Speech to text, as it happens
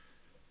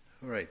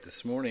All right,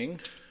 this morning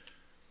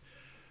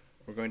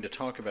we're going to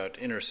talk about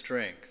inner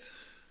strength,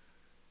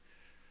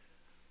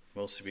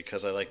 mostly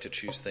because I like to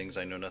choose things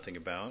I know nothing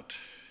about.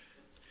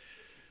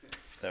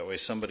 That way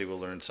somebody will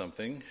learn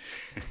something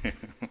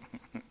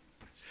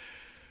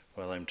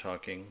while I'm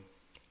talking.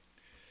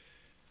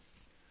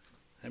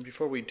 And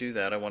before we do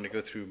that, I want to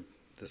go through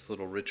this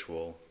little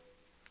ritual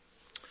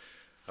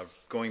of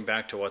going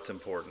back to what's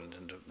important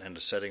and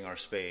to setting our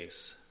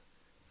space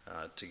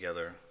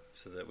together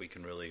so that we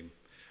can really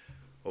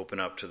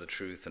open up to the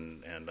truth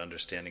and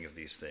understanding of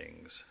these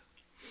things.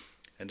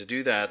 And to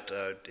do that,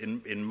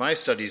 in my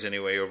studies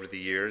anyway, over the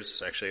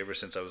years, actually ever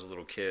since I was a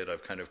little kid,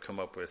 I've kind of come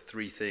up with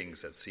three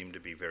things that seem to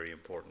be very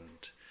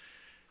important.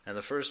 And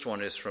the first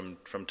one is from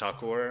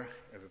Thakur,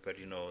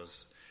 everybody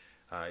knows,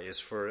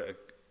 is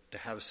to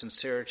have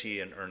sincerity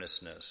and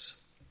earnestness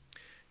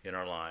in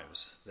our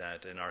lives.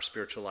 That in our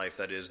spiritual life,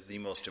 that is the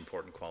most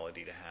important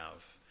quality to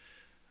have.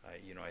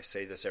 I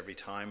say this every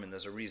time, and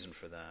there's a reason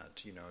for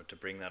that, to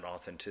bring that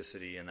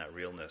authenticity and that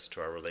realness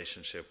to our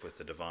relationship with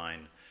the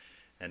divine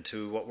and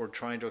to what we're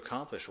trying to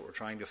accomplish, what we're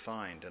trying to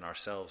find in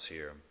ourselves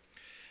here.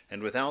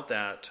 And without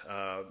that,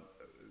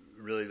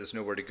 really there's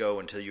nowhere to go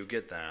until you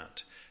get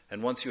that.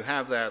 And once you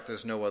have that,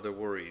 there's no other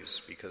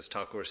worries, because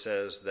Thakur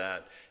says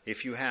that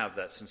if you have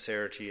that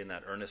sincerity and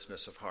that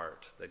earnestness of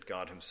heart, that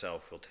God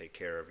himself will take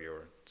care of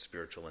your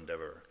spiritual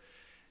endeavor,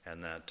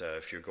 and that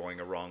if you're going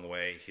a wrong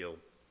way, he'll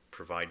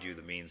provide you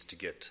the means to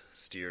get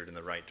steered in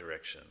the right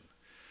direction.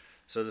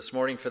 So this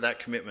morning, for that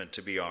commitment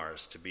to be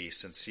ours, to be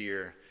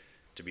sincere,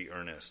 to be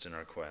earnest in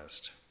our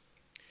quest.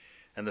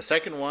 And the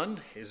second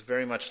one is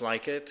very much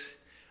like it.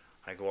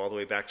 I go all the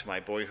way back to my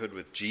boyhood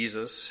with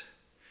Jesus,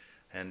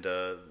 and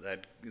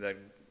that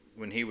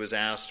when he was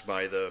asked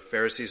by the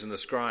Pharisees and the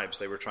scribes,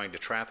 they were trying to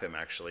trap him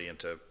actually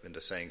into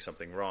saying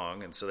something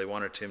wrong, and so they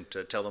wanted him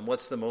to tell them,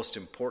 what's the most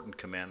important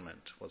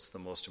commandment? What's the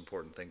most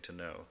important thing to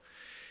know?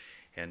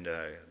 And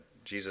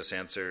Jesus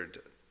answered,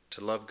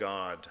 to love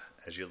God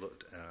as you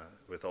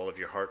with all of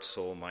your heart,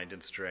 soul, mind,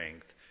 and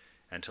strength,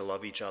 and to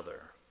love each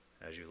other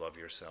as you love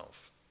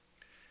yourself.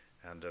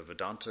 And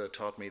Vedanta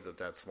taught me that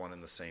that's one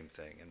and the same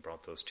thing, and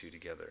brought those two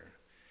together.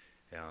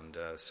 And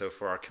so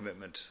for our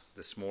commitment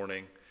this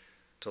morning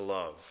to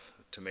love,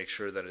 to make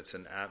sure that it's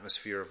an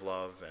atmosphere of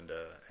love and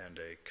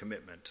a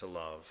commitment to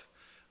love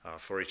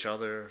for each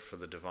other, for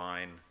the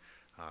divine,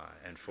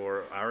 and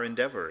for our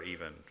endeavor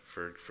even,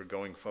 for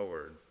going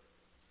forward.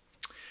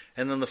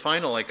 And then the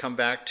final, I come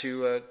back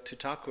to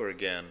Thakur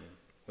again,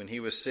 when he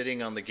was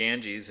sitting on the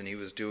Ganges and he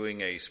was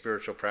doing a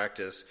spiritual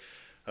practice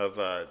of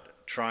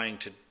trying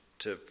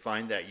to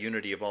find that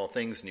unity of all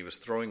things, and he was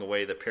throwing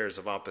away the pairs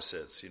of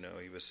opposites.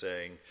 He was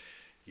saying,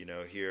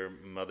 here,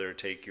 mother,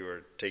 take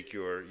your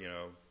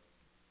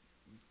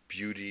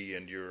beauty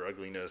and your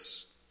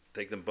ugliness,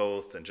 take them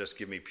both, and just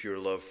give me pure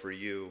love for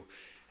you.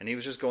 And he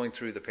was just going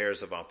through the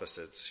pairs of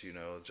opposites,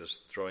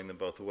 just throwing them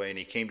both away. And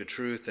he came to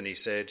truth, and he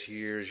said,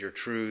 here's your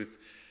truth,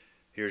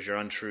 here's your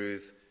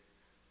untruth.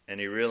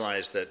 And he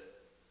realized that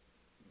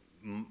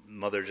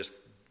mother just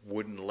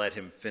wouldn't let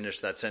him finish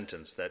that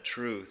sentence, that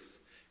truth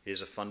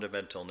is a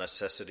fundamental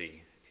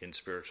necessity in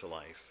spiritual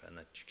life, and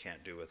that you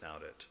can't do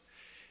without it.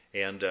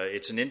 And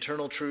it's an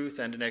internal truth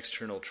and an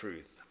external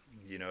truth.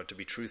 To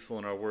be truthful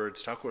in our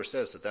words. Thakur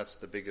says that that's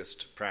the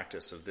biggest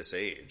practice of this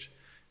age,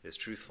 is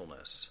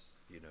truthfulness,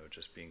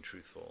 just being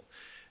truthful.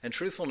 And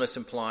truthfulness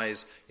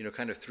implies,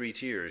 kind of three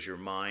tiers: your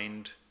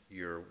mind,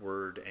 your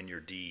word, and your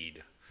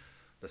deed.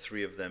 The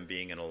three of them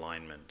being in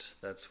alignment.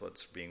 That's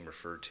what's being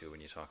referred to when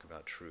you talk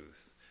about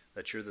truth.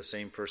 That you're the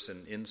same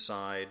person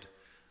inside,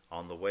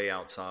 on the way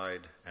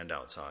outside, and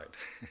outside.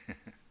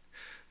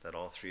 That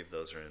all three of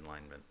those are in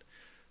alignment.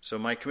 So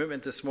my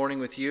commitment this morning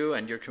with you,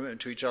 and your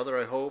commitment to each other,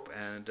 I hope,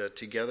 and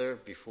together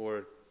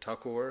before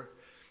Thakur,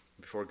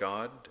 before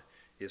God,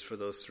 is for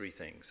those three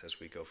things as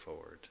we go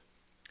forward.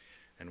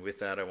 And with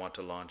that, I want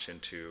to launch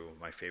into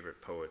my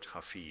favorite poet,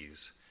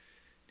 Hafiz.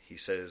 He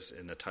says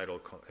in a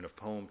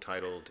poem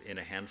titled, In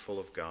a Handful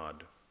of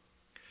God,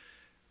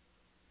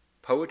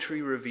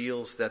 poetry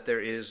reveals that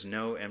there is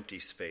no empty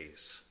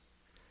space.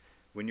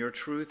 When your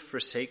truth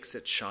forsakes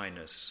its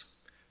shyness,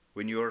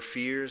 when your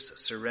fears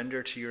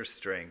surrender to your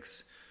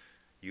strengths,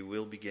 you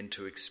will begin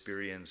to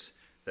experience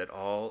that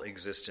all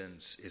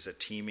existence is a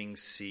teeming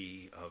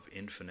sea of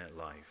infinite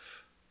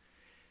life.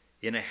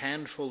 In a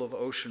handful of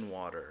ocean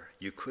water,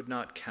 you could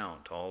not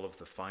count all of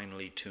the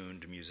finely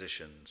tuned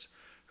musicians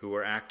who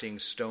are acting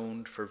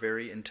stoned for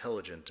very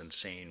intelligent and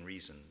sane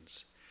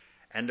reasons,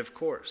 and of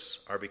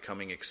course are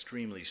becoming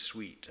extremely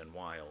sweet and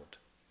wild.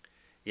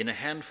 In a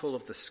handful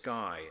of the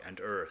sky and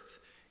earth,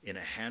 in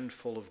a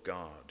handful of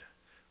God,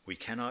 we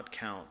cannot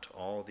count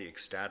all the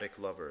ecstatic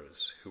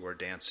lovers who are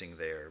dancing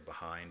there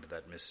behind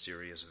that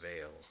mysterious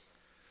veil.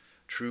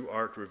 True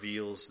art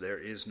reveals there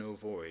is no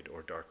void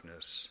or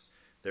darkness.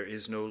 There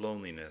is no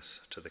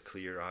loneliness to the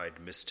clear-eyed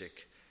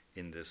mystic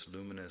in this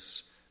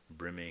luminous,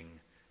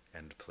 brimming,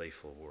 and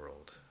playful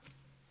world.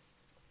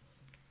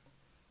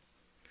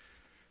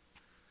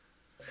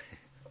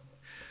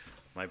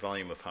 My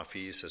volume of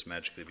Hafiz has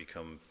magically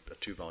become a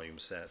 2-volume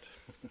set.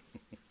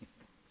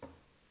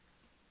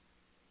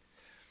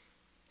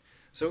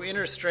 So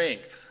inner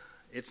strength,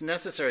 it's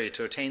necessary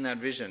to attain that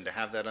vision, to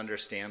have that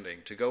understanding,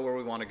 to go where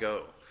we want to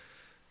go,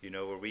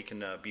 where we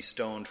can be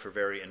stoned for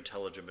very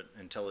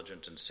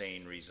intelligent and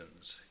sane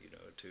reasons.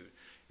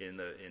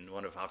 In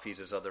one of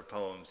Hafiz's other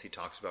poems, he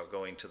talks about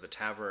going to the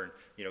tavern,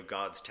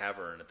 God's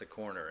tavern at the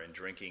corner, and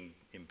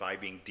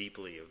imbibing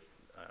deeply of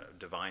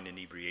divine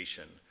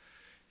inebriation,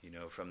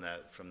 from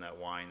that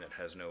wine that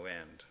has no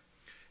end.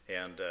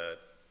 And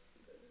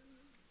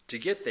to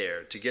get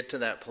there, to get to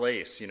that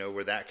place,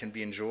 where that can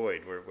be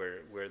enjoyed,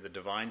 where the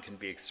divine can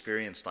be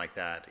experienced like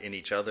that in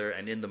each other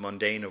and in the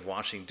mundane of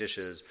washing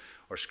dishes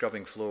or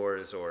scrubbing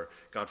floors or,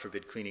 God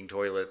forbid, cleaning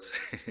toilets,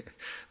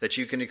 that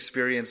you can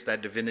experience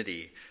that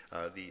divinity,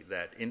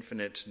 that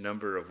infinite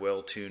number of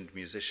well-tuned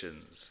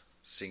musicians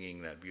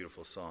singing that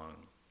beautiful song.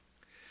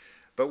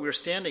 But we're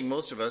standing,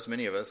 most of us,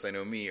 many of us, I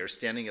know me, are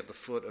standing at the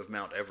foot of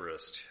Mount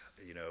Everest,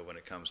 when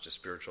it comes to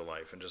spiritual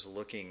life, and just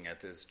looking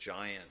at this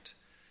giant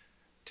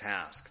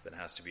task that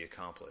has to be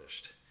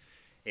accomplished.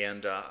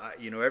 And,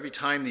 every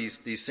time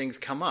these things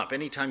come up,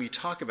 anytime you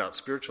talk about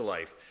spiritual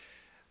life,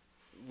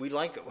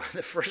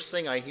 the first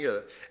thing I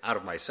hear out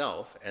of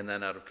myself and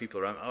then out of people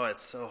around, oh,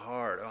 it's so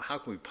hard. Oh, how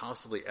can we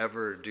possibly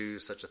ever do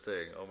such a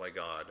thing? Oh my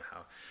God.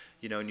 How,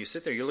 and you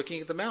sit there, you're looking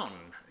at the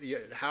mountain.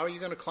 How are you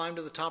going to climb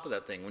to the top of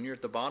that thing? When you're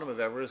at the bottom of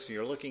Everest and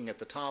you're looking at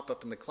the top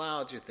up in the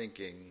clouds, you're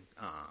thinking,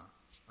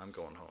 I'm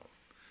going home.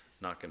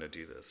 Not going to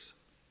do this.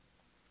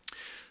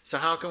 So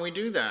how can we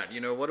do that?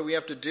 What do we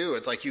have to do?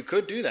 It's like you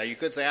could do that. You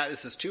could say,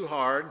 this is too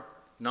hard,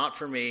 not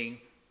for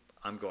me,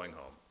 I'm going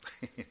home.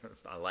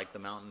 I like the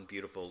mountain,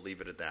 beautiful,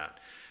 leave it at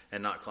that,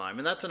 and not climb.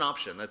 And that's an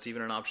option. That's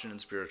even an option in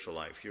spiritual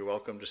life. You're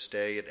welcome to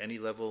stay at any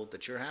level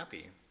that you're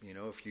happy.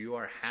 If you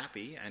are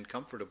happy and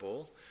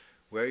comfortable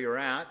where you're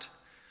at,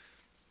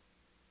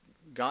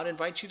 God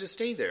invites you to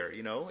stay there,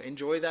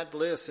 enjoy that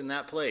bliss in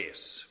that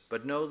place.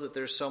 But know that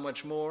there's so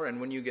much more,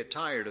 and when you get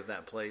tired of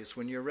that place,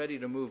 when you're ready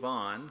to move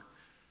on.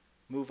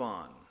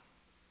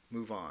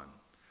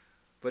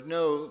 But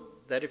know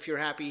that if you're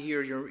happy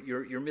here,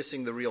 you're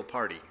missing the real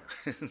party.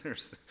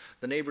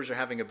 The neighbors are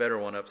having a better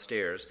one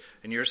upstairs,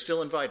 and you're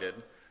still invited,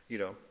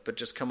 but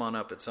just come on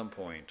up at some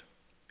point.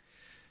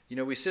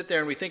 We sit there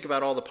and we think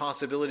about all the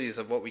possibilities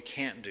of what we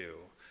can't do.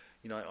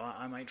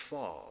 I might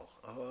fall.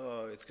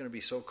 Oh, it's going to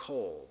be so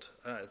cold.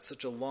 It's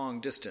such a long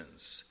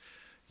distance.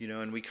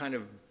 And we kind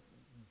of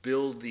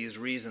build these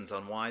reasons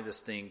on why this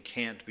thing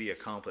can't be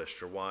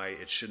accomplished or why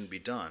it shouldn't be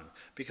done.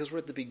 Because we're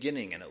at the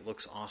beginning and it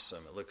looks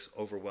awesome. It looks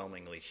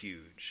overwhelmingly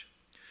huge.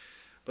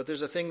 But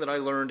there's a thing that I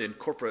learned in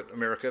corporate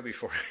America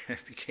before I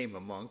became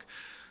a monk,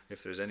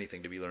 if there's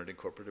anything to be learned in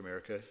corporate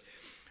America.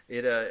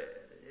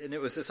 And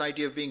it was this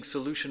idea of being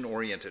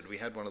solution-oriented. We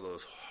had one of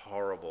those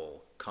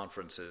horrible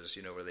conferences,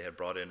 where they had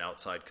brought in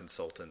outside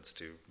consultants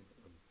to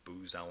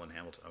booze Alan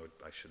Hamilton.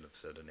 Oh, I shouldn't have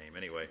said a name.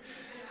 Anyway,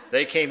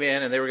 they came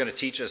in and they were going to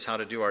teach us how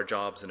to do our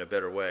jobs in a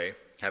better way,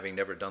 having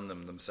never done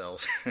them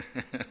themselves.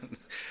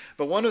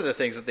 But one of the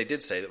things that they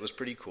did say that was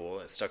pretty cool,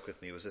 and it stuck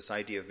with me, was this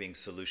idea of being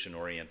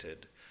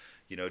solution-oriented.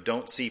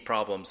 Don't see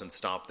problems and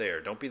stop there.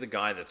 Don't be the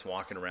guy that's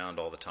walking around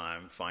all the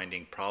time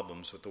finding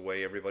problems with the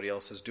way everybody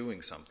else is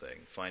doing something,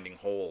 finding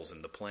holes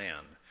in the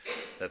plan.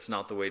 That's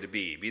not the way to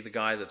be. Be the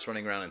guy that's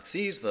running around and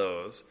sees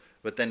those,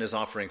 but then is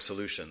offering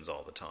solutions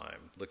all the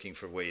time, looking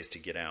for ways to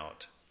get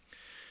out.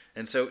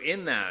 And so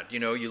in that,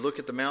 you look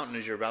at the mountain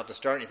as you're about to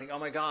start and you think, oh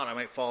my God, I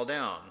might fall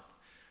down.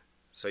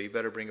 So you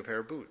better bring a pair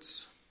of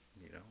boots,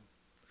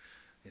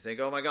 You think,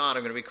 oh my God,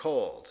 I'm going to be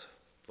cold.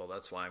 Well,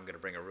 that's why I'm going to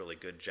bring a really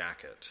good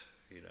jacket.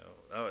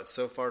 Oh, it's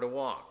so far to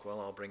walk.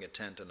 Well, I'll bring a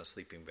tent and a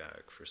sleeping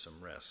bag for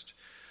some rest.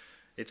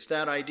 It's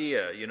that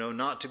idea,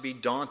 not to be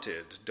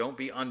daunted. Don't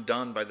be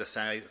undone by the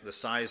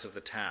size of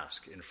the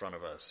task in front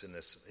of us in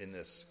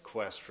this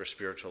quest for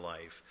spiritual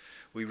life.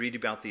 We read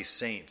about these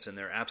saints and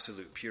their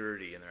absolute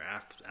purity and their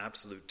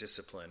absolute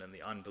discipline and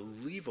the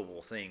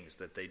unbelievable things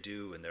that they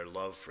do in their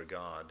love for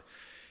God.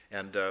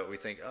 And we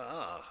think,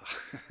 I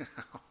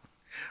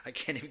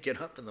can't even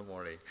get up in the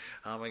morning.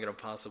 How am I going to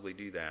possibly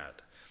do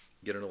that?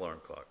 Get an alarm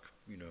clock.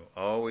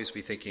 Always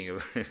be thinking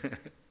of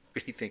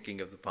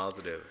the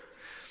positive.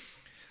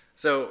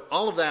 So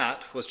all of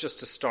that was just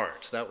to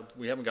start. That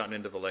we haven't gotten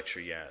into the lecture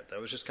yet. That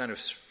was just kind of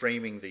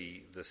framing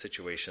the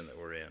situation that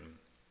we're in.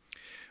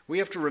 We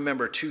have to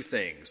remember two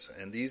things,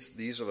 and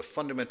these are the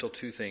fundamental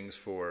two things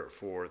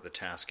for the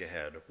task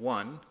ahead.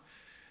 One,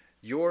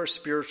 your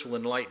spiritual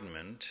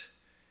enlightenment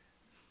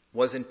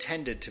was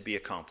intended to be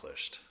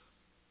accomplished.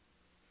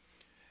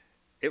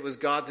 It was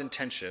God's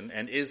intention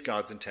and is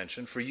God's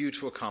intention for you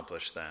to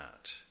accomplish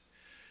that.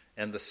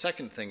 And the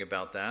second thing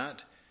about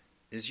that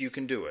is you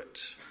can do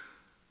it.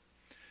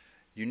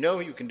 You know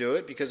you can do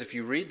it because if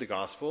you read the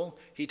gospel,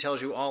 he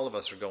tells you all of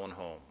us are going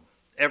home.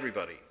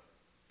 Everybody.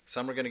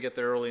 Some are going to get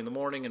there early in the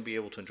morning and be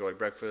able to enjoy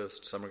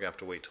breakfast. Some are going to have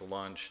to wait till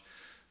lunch.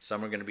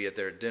 Some are going to be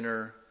there at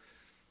dinner.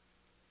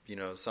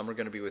 Some are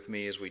going to be with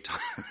me as we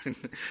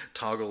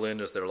toggle in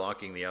as they're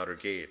locking the outer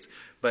gates.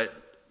 But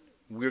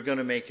we're going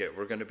to make it.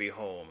 We're going to be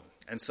home.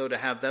 And so to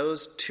have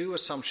those two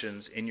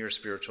assumptions in your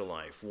spiritual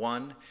life.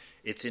 One,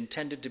 It's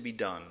intended to be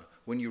done.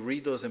 When you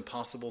read those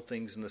impossible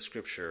things in the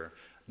Scripture,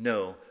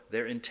 no,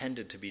 they're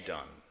intended to be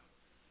done.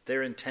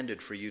 They're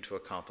intended for you to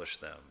accomplish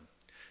them.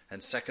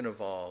 And second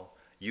of all,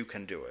 you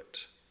can do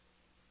it.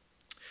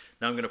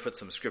 Now I'm going to put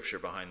some Scripture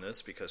behind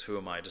this, because who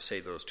am I to say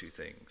those two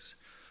things?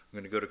 I'm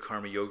going to go to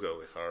Karma Yoga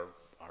with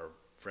our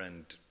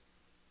friend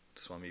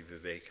Swami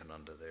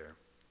Vivekananda there.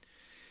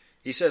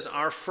 He says,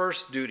 our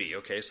first duty,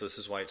 okay, so this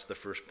is why it's the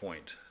first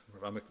point.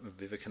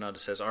 Vivekananda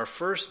says, our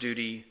first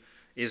duty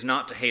is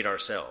not to hate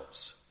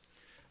ourselves,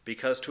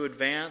 because to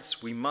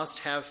advance we must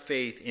have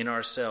faith in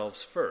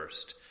ourselves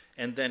first,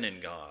 and then in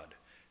God.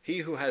 He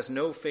who has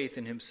no faith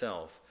in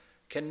himself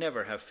can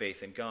never have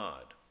faith in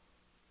God.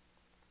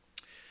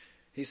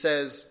 He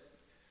says,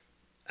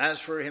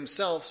 as for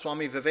himself,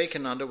 Swami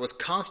Vivekananda was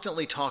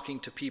constantly talking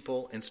to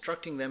people,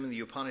 instructing them in the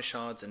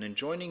Upanishads, and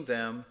enjoining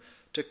them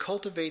to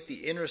cultivate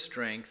the inner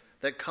strength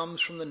that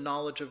comes from the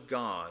knowledge of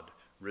God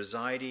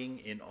residing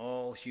in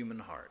all human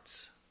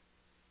hearts.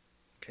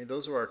 Okay,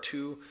 those are our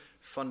two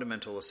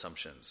fundamental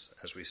assumptions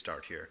as we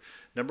start here.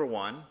 Number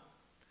one,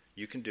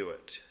 you can do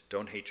it.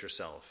 Don't hate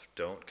yourself.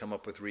 Don't come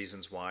up with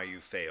reasons why you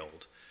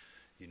failed.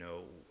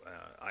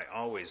 I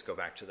always go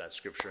back to that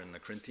scripture in the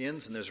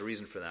Corinthians, and there's a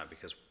reason for that,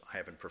 because I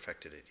haven't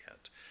perfected it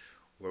yet,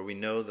 where we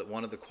know that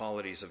one of the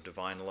qualities of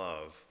divine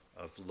love,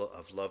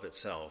 of love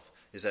itself,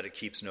 is that it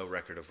keeps no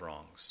record of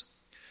wrongs.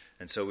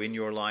 And so in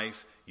your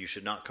life, you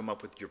should not come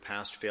up with your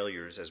past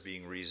failures as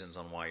being reasons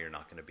on why you're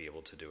not going to be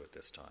able to do it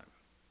this time.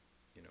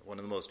 One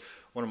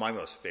of my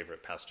most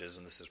favorite passages,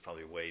 and this is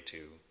probably way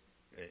too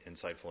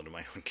insightful into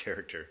my own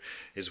character,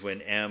 is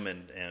when M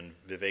and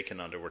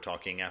Vivekananda were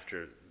talking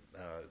after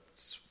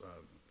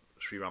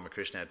Sri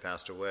Ramakrishna had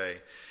passed away,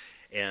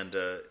 and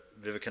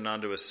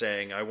Vivekananda was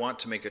saying, I want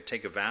to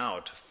take a vow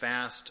to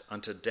fast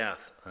unto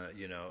death,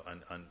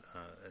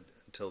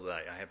 until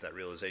I have that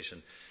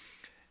realization.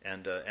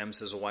 And M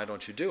says, well, why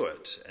don't you do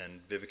it?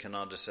 And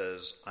Vivekananda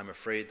says, I'm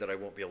afraid that I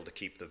won't be able to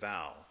keep the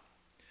vow.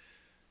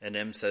 And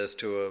M says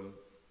to him,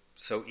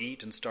 so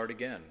eat and start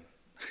again.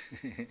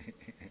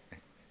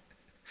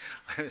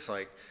 I was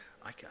like,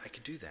 I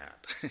can do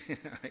that.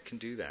 I can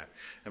do that.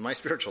 And my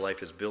spiritual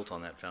life is built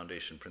on that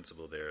foundation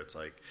principle there. It's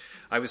like,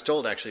 I was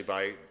told actually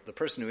by the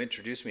person who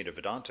introduced me to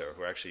Vedanta,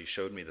 who actually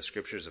showed me the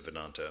scriptures of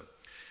Vedanta,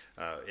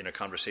 in a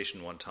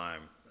conversation one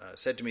time,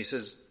 said to me, he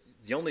says,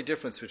 the only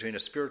difference between a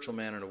spiritual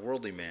man and a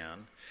worldly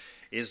man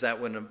is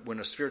that when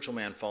a spiritual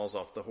man falls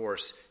off the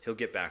horse, he'll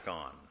get back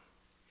on,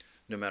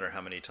 no matter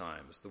how many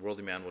times. The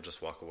worldly man will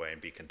just walk away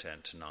and be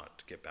content to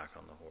not get back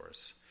on the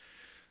horse.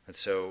 And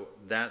so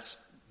that's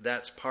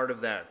part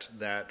of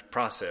that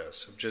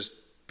process of just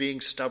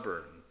being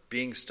stubborn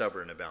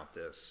about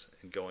this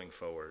and going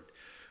forward.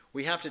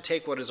 We have to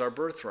take what is our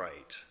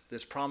birthright,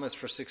 this promise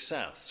for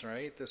success,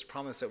 right? This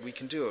promise that we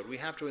can do it. We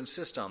have to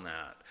insist on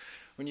that.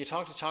 When you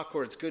talk to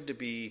Thakur, it's good to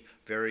be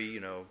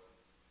very,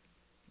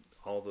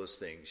 all those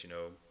things,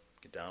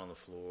 get down on the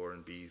floor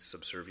and be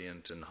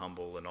subservient and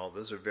humble, and all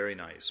those are very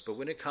nice. But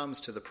when it comes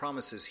to the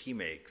promises he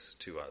makes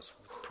to us,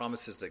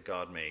 promises that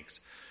God makes,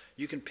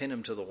 you can pin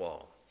him to the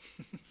wall.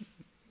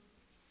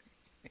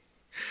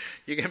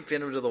 You can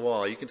pin him to the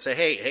wall. You can say,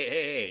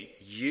 hey,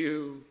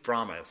 you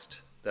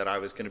promised that I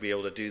was going to be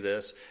able to do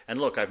this, and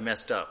look, I've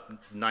messed up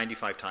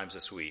 95 times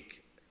this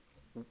week.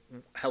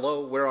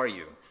 Hello, where are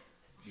you?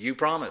 You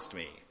promised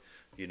me,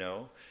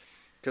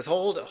 Because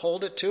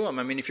hold it to him.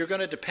 I mean, if you're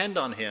going to depend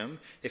on him,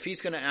 if he's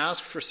going to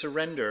ask for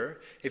surrender,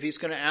 if he's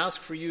going to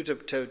ask for you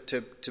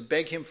to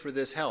beg him for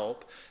this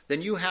help,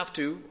 then you have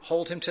to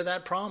hold him to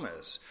that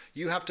promise.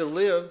 You have to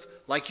live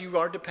like you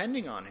are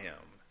depending on him.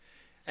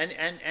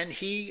 And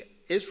he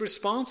is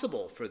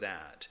responsible for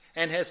that,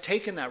 and has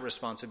taken that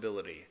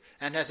responsibility,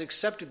 and has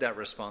accepted that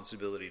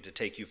responsibility to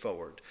take you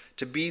forward,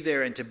 to be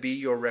there and to be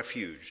your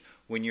refuge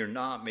when you're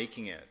not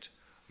making it.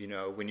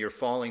 When you're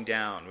falling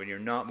down, when you're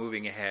not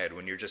moving ahead,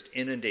 when you're just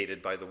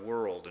inundated by the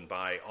world and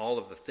by all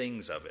of the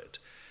things of it.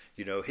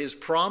 His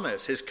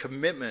promise, his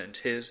commitment,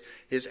 his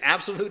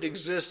absolute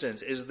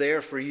existence is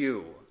there for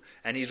you.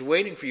 And he's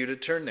waiting for you to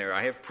turn there.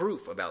 I have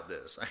proof about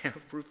this.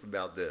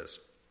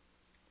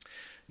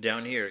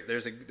 Down here,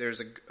 there's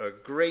a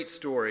great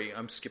story.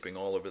 I'm skipping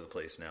all over the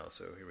place now,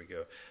 so here we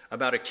go.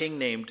 About a king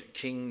named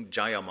King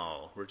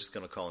Jayamal. We're just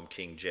going to call him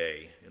King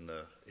Jay in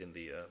the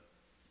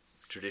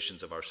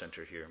traditions of our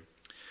center here.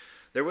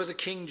 There was a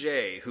King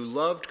Jay who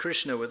loved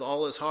Krishna with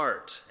all his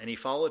heart, and he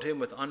followed him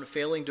with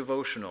unfailing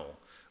devotion,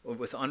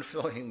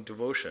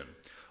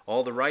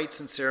 all the rites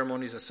and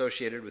ceremonies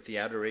associated with the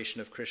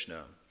adoration of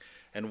Krishna.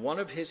 And one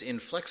of his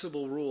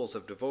inflexible rules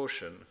of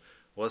devotion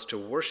was to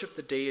worship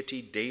the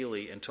deity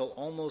daily until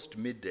almost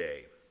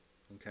midday.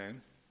 Okay?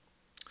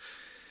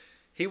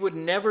 He would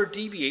never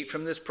deviate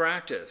from this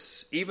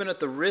practice, even at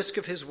the risk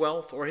of his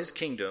wealth or his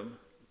kingdom.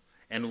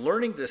 And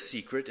learning this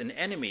secret, an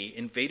enemy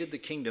invaded the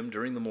kingdom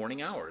during the morning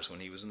hours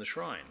when he was in the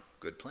shrine.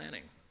 Good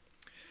planning.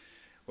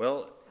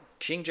 Well,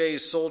 King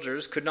Jay's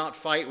soldiers could not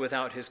fight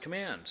without his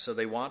command, so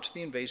they watched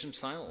the invasion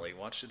silently,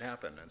 watched it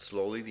happen. And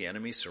slowly the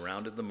enemy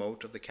surrounded the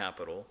moat of the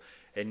capital,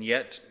 and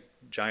yet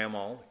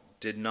Jayamal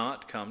did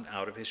not come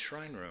out of his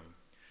shrine room.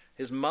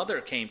 His mother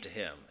came to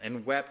him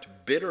and wept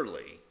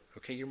bitterly.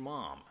 Okay, your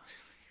mom.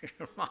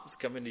 Your mom's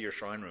come into your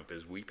shrine room,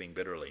 is weeping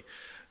bitterly.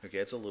 Okay,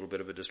 it's a little bit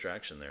of a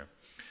distraction there.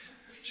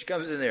 She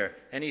comes in there,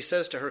 and he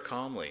says to her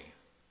calmly,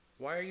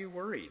 "Why are you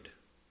worried?"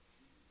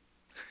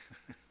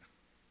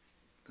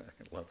 I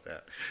love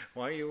that.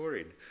 Why are you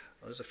worried?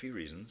 Well, there's a few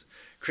reasons.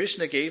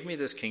 Krishna gave me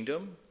this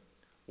kingdom.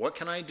 What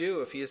can I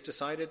do if he has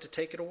decided to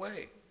take it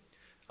away?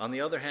 On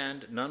the other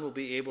hand, none will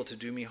be able to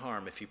do me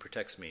harm if he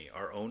protects me.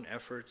 Our own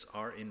efforts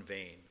are in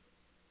vain.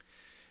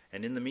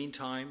 And in the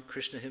meantime,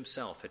 Krishna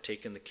himself had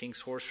taken the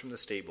king's horse from the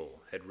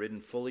stable, had ridden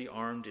fully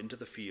armed into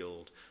the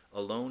field.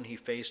 Alone he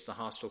faced the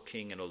hostile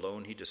king, and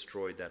alone he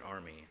destroyed that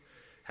army.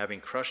 Having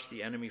crushed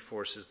the enemy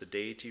forces, the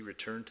deity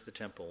returned to the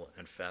temple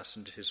and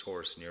fastened his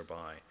horse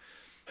nearby.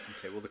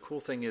 Okay, well, the cool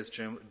thing is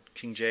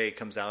King Jay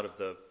comes out of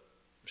the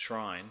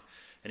shrine,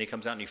 and he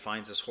comes out and he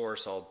finds his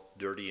horse all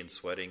dirty and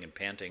sweating and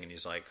panting, and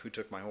he's like, "Who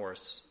took my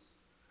horse?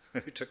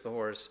 Who took the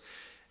horse?"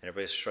 And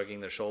everybody's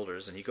shrugging their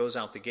shoulders, and he goes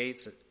out the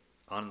gates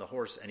on the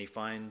horse, and he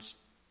finds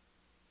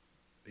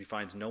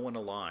no one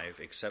alive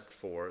except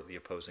for the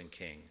opposing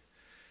king.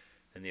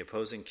 And the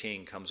opposing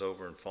king comes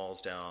over and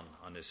falls down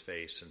on his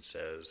face and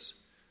says,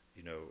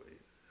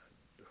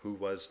 "Who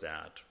was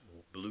that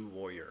blue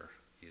warrior?"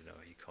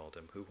 He called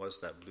him. "Who was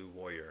that blue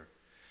warrior?"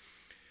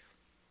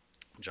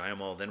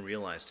 Jayamal then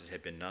realized it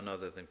had been none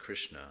other than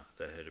Krishna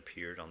that had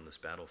appeared on this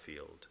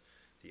battlefield.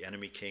 The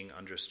enemy king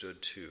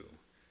understood too.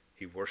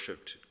 He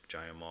worshipped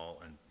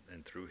Jayamal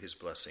and through his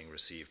blessing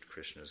received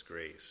Krishna's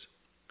grace.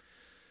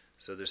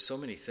 So there's so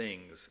many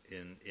things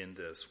in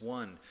this.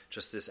 One,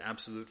 just this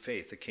absolute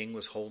faith. The king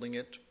was holding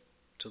it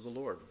to the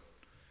Lord.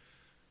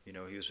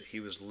 He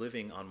was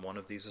living on one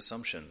of these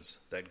assumptions,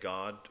 that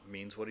God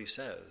means what he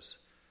says.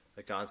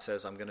 That God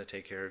says, "I'm going to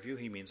take care of you,"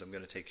 he means I'm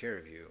going to take care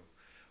of you.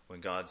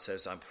 When God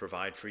says, "I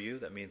provide for you,"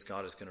 that means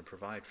God is going to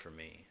provide for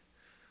me.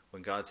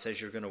 When God says,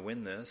 "You're going to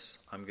win this,"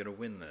 I'm going to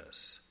win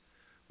this.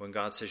 When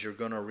God says, "You're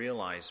going to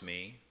realize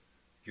me,"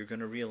 you're going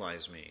to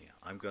realize me.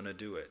 I'm going to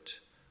do it.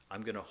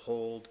 I'm going to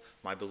hold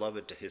my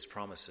beloved to his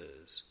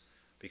promises,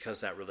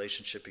 because that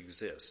relationship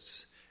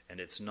exists, and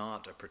it's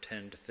not a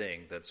pretend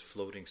thing that's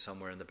floating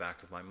somewhere in the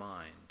back of my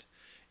mind.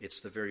 It's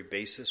the very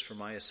basis for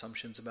my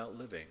assumptions about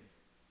living.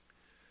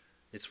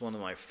 It's one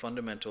of my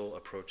fundamental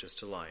approaches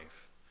to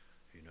life,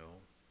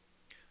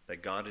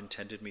 that God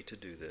intended me to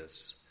do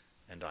this,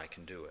 and I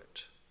can do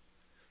it.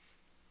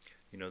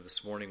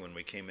 This morning when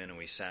we came in and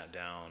we sat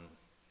down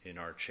in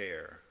our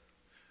chair,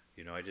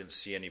 I didn't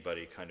see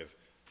anybody kind of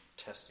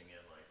testing in,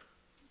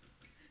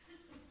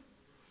 like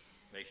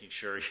making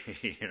sure,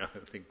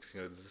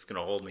 this is going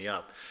to hold me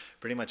up.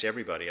 Pretty much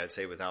everybody, I'd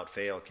say without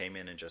fail, came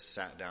in and just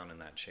sat down in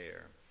that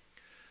chair.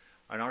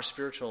 In our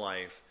spiritual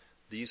life,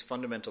 these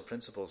fundamental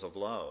principles of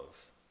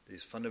love,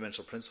 these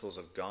fundamental principles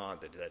of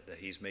God, that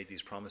he's made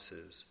these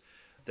promises,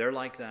 they're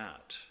like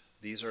that.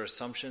 These are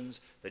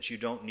assumptions that you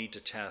don't need to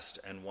test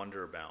and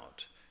wonder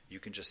about. You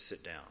can just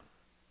sit down.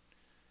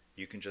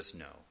 You can just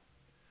know.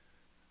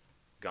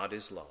 God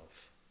is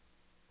love.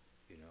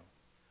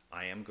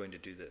 I am going to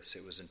do this.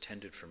 It was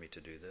intended for me to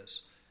do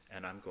this,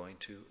 and I'm going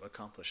to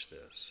accomplish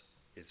this.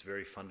 It's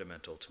very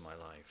fundamental to my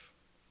life.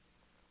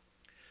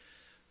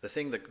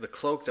 The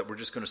cloak that we're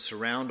just going to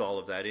surround all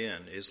of that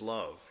in is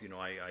love.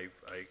 I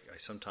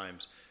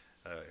sometimes,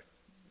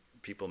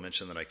 people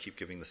mention that I keep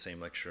giving the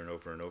same lecture and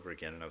over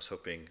again, and I was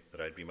hoping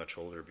that I'd be much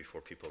older before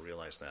people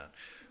realize that.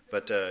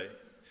 But,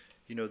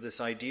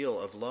 this ideal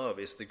of love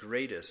is the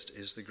greatest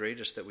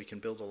that we can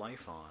build a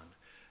life on.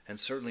 And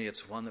certainly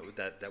it's one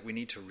that we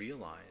need to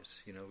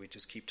realize. We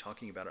just keep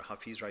talking about it.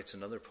 Hafiz writes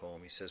another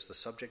poem. He says, "The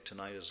subject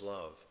tonight is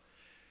love."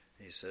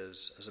 And he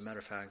says, "As a matter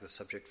of fact, the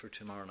subject for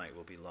tomorrow night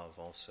will be love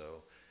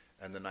also.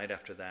 And the night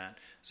after that,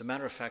 as a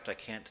matter of fact, I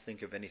can't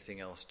think of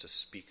anything else to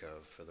speak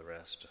of for the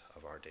rest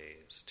of our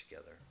days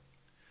together."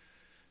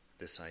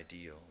 This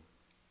ideal.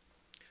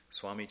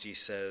 Swamiji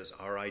says,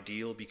 our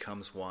ideal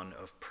becomes one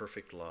of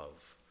perfect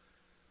love,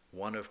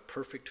 one of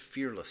perfect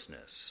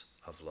fearlessness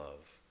of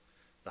love.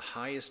 The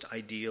highest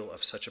ideal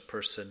of such a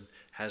person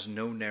has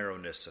no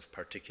narrowness of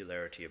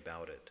particularity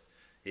about it.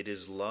 It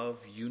is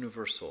love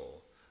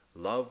universal,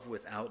 love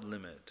without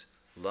limit,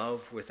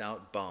 love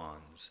without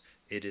bonds.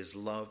 It is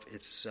love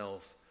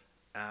itself,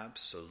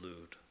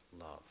 absolute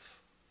love.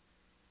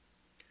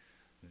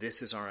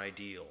 This is our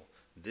ideal.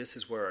 This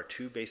is where our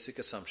two basic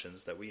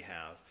assumptions that we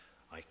have,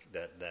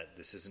 that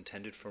this is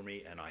intended for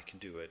me and I can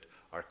do it,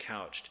 are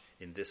couched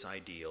in this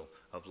ideal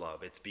of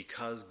love. It's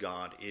because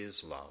God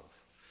is love.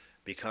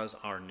 Because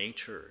our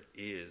nature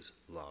is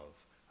love.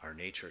 Our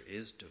nature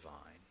is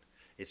divine.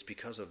 It's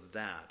because of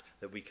that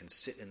we can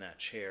sit in that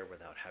chair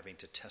without having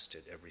to test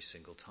it every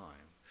single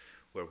time,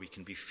 where we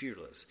can be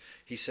fearless.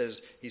 He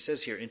says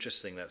here,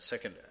 interesting, that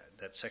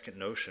second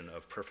notion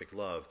of perfect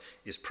love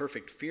is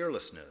perfect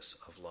fearlessness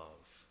of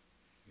love.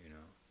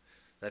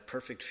 That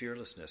perfect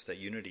fearlessness, that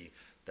unity,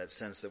 that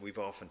sense that we've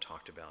often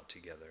talked about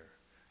together.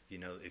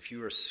 If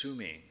you're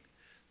assuming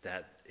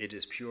that it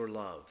is pure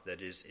love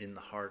that is in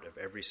the heart of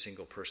every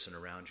single person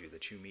around you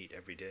that you meet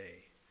every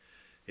day,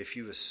 if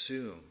you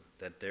assume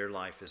that their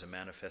life is a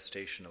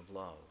manifestation of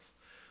love,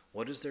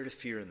 what is there to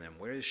fear in them?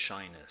 Where is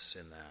shyness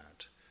in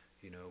that?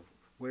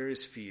 Where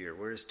is fear?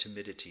 Where is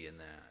timidity in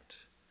that?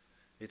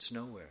 It's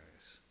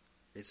nowheres.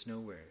 It's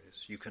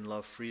nowheres. You can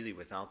love freely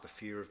without the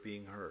fear of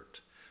being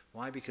hurt.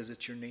 Why? Because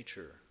it's your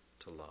nature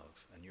to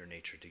love and your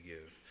nature to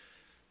give.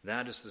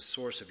 That is the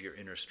source of your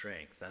inner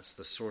strength. That's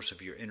the source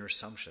of your inner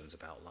assumptions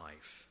about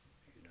life.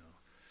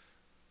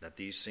 That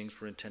these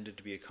things were intended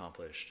to be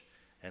accomplished,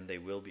 and they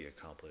will be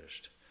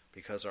accomplished,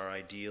 because our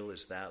ideal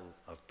is that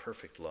of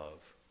perfect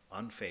love,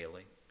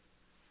 unfailing,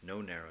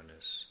 no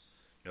narrowness,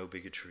 no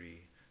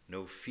bigotry,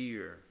 no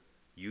fear,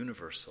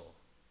 universal,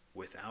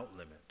 without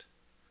limit,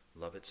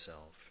 love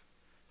itself.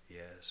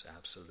 Yes,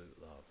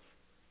 absolute love.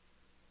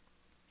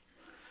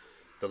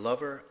 The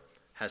lover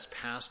has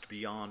passed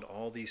beyond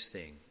all these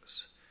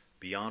things,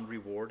 beyond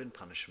reward and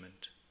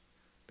punishment,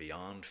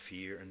 beyond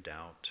fear and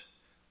doubt,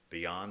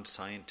 beyond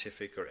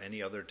scientific or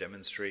any other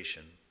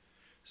demonstration.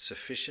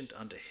 Sufficient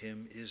unto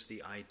him is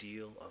the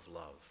ideal of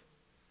love.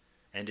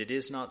 And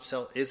is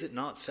it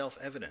not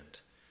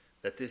self-evident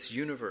that this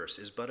universe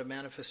is but a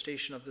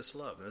manifestation of this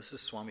love? And this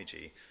is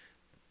Swamiji.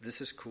 This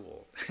is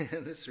cool.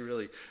 This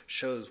really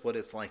shows what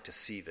it's like to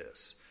see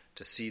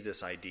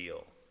this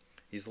ideal.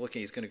 He's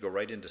going to go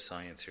right into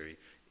science here.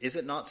 Is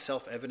it not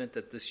self-evident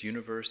that this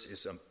universe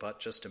is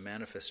but just a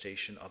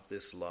manifestation of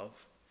this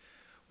love?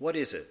 What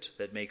is it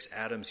that makes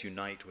atoms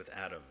unite with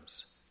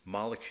atoms,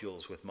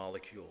 molecules with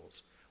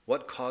molecules?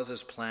 What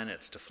causes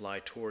planets to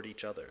fly toward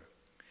each other?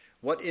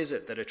 What is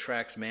it that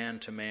attracts man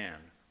to man,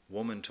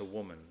 woman to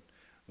woman,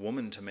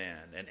 woman to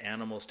man, and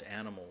animals to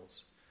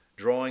animals,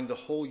 drawing the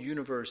whole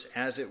universe,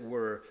 as it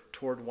were,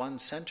 toward one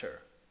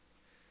center?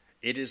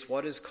 It is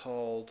what is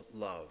called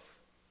love.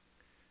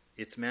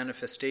 Its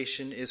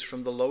manifestation is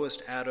from the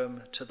lowest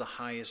atom to the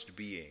highest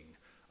being,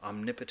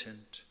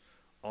 omnipotent,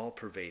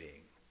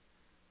 all-pervading,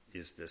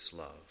 is this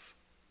love.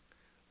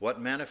 What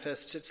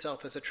manifests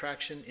itself as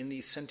attraction in the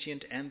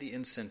sentient and the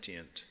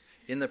insentient,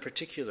 in the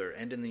particular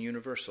and in the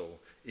universal,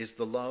 is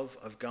the love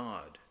of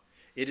God.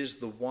 It is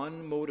the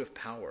one motive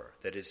power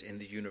that is in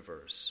the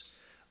universe.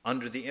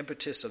 Under the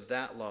impetus of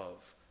that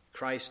love,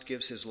 Christ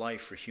gives his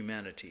life for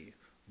humanity,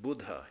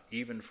 Buddha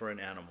even for an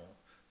animal,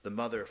 the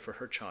mother for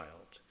her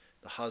child,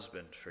 the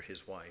husband for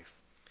his wife.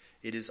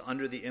 It is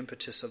under the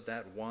impetus of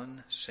that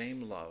one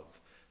same love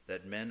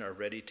that men are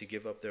ready to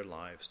give up their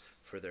lives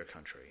for their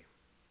country.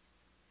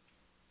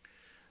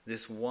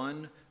 This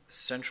one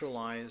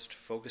centralized,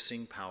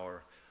 focusing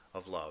power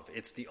of love.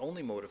 It's the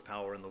only motive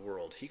power in the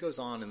world. He goes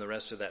on in the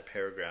rest of that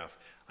paragraph.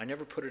 I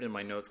never put it in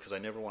my notes because I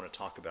never want to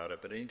talk about it,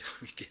 but anytime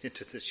you get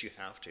into this, you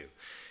have to.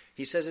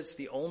 He says it's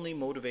the only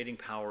motivating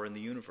power in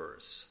the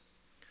universe.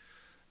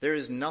 There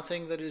is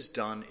nothing that is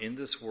done in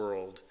this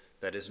world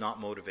that is not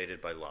motivated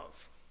by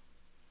love.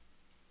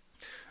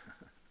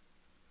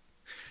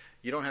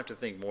 You don't have to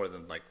think more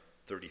than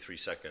 33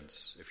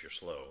 seconds, if you're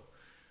slow,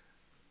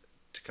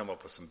 to come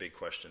up with some big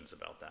questions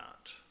about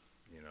that.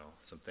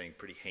 Something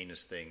pretty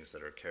heinous things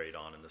that are carried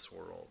on in this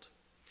world.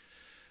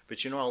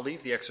 But I'll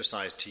leave the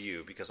exercise to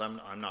you, because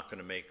I'm not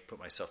going to put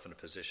myself in a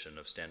position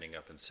of standing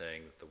up and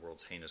saying that the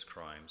world's heinous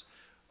crimes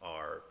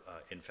are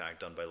in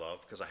fact done by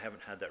love, because I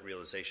haven't had that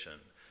realization.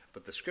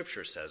 But the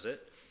scripture says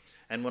it.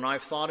 And when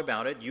I've thought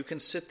about it, you can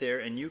sit there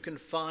and you can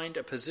find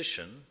a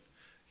position.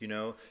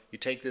 You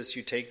take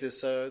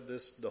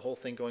the whole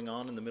thing going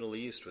on in the Middle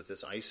East with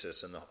this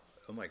ISIS and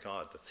oh my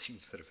God, the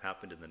things that have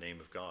happened in the name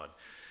of God,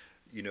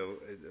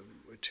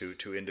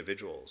 to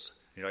individuals.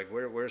 You're like,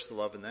 where's the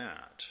love in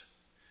that?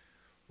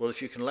 Well,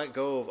 if you can let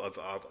go of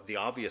the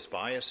obvious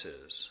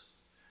biases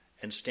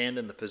and stand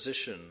in the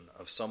position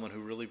of someone who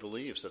really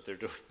believes that they're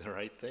doing the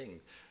right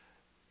thing,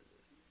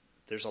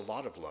 there's a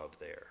lot of love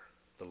there.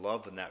 The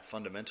love in that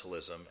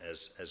fundamentalism,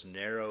 as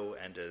narrow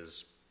and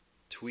as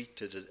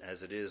tweaked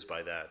as it is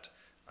by that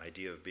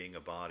idea of being a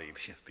body,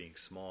 of being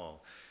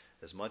small,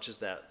 as much as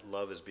that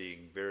love is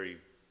being very,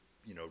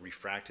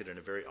 refracted in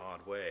a very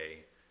odd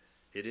way,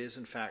 it is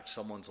in fact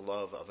someone's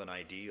love of an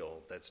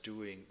ideal that's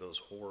doing those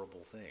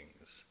horrible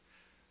things.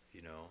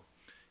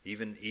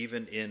 Even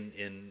in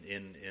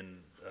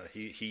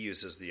he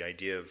uses the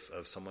idea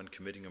of someone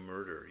committing a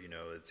murder.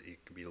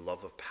 It can be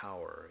love of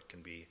power. It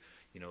can be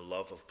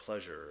love of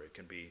pleasure. It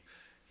can be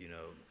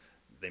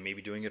they may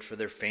be doing it for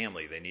their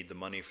family. They need the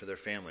money for their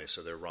family,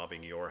 so they're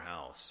robbing your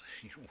house.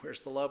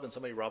 Where's the love in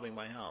somebody robbing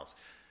my house?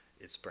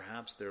 It's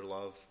perhaps their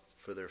love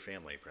for their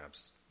family.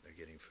 Perhaps they're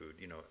getting food.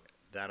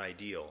 That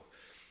ideal.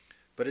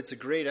 But it's a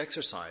great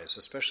exercise,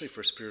 especially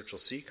for spiritual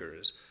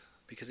seekers,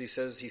 because he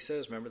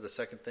says, remember, the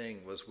second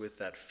thing was with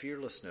that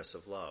fearlessness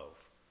of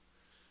love.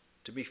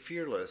 To be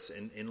fearless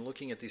in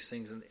looking at these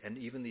things and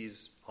even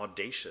these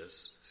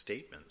audacious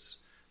statements,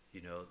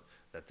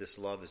 that this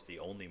love is the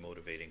only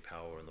motivating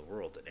power in the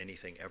world, that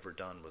anything ever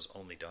done was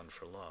only done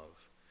for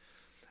love.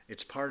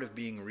 It's part of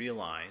being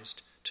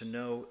realized to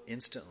know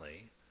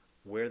instantly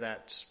where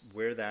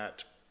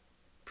that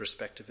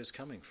perspective is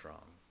coming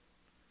from.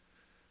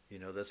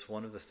 That's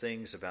one of the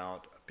things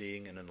about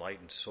being an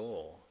enlightened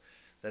soul,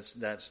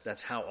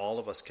 That's how all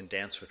of us can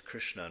dance with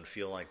Krishna and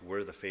feel like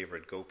we're the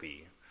favorite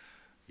gopi.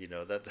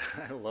 That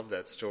I love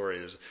that story.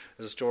 There's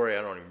a story,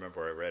 I don't even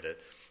remember where I read it.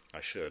 I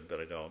should, but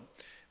I don't.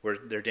 Where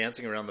they're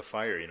dancing around the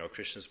fire.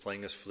 Krishna's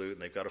playing his flute,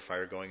 and they've got a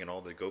fire going, and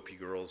all the gopi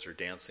girls are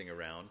dancing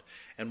around.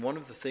 And one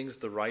of the things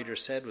the writer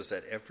said was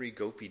that every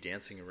gopi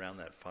dancing around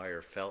that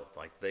fire felt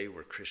like they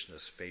were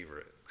Krishna's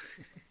favorite.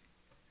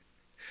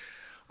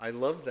 I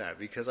love that,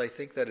 because I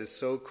think that is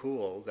so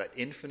cool, that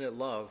infinite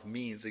love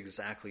means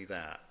exactly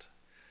that.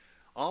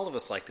 All of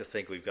us like to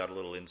think we've got a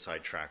little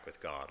inside track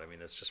with God. I mean,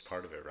 that's just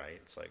part of it, right?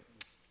 It's like,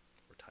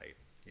 we're tight,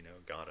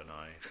 God and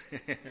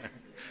I.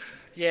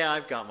 Yeah,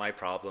 I've got my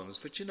problems,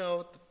 but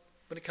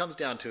when it comes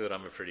down to it,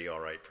 I'm a pretty all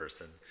right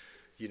person.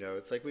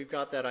 It's like we've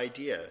got that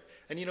idea.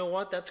 And you know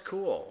what? That's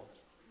cool.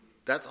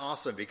 That's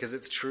awesome, because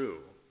it's true.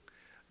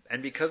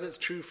 And because it's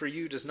true for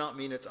you does not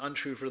mean it's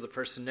untrue for the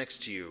person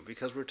next to you,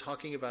 because we're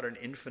talking about an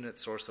infinite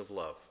source of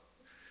love.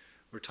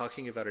 We're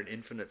talking about an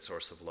infinite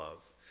source of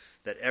love.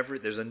 That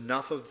there's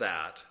enough of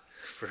that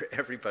for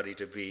everybody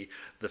to be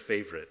the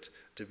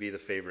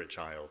favorite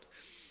child.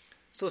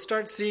 So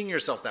start seeing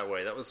yourself that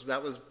way. That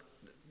was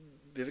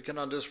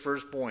Vivekananda's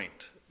first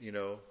point.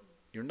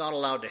 You're not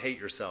allowed to hate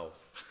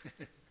yourself.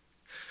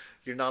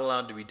 You're not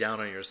allowed to be down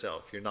on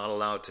yourself. You're not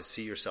allowed to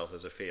see yourself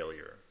as a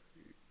failure.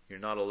 You're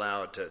not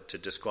allowed to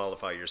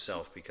disqualify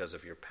yourself because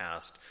of your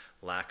past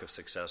lack of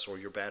success or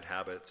your bad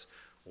habits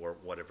or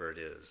whatever it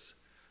is.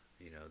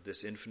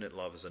 This infinite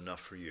love is enough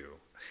for you.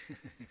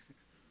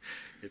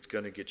 It's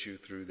going to get you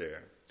through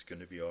there. It's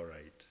going to be all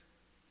right.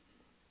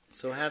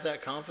 So have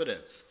that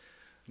confidence.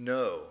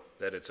 Know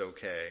that it's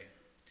okay.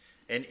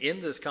 And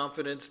in this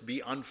confidence,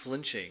 be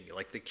unflinching,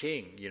 like the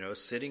king,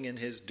 sitting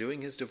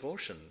doing his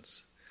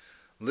devotions.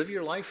 Live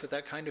your life with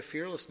that kind of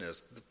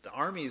fearlessness. The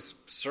army's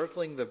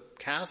circling the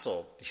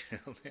castle.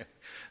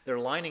 They're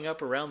lining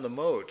up around the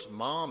moat.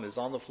 Mom is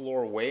on the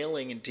floor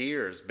wailing in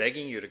tears,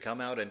 begging you to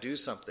come out and do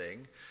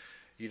something.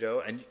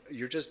 And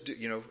you're just,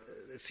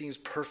 it seems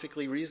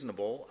perfectly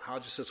reasonable. How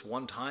just this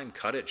one time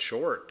cut it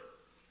short?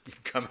 You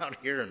come out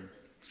here and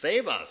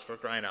save us, for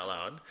crying out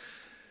loud.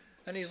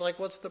 And he's like,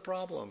 what's the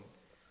problem?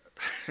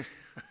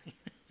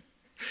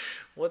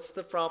 What's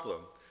the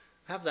problem?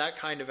 Have that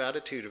kind of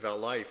attitude about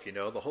life,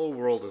 The whole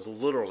world is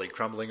literally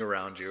crumbling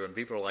around you, and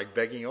people are like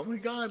begging, oh my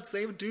God,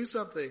 save, do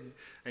something.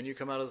 And you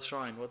come out of the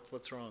shrine,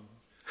 what's wrong?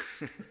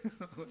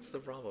 What's the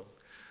problem?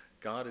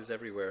 God is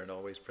everywhere and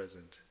always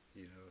present.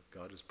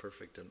 God is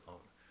perfect and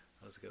all.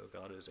 How does it go?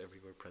 God is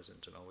everywhere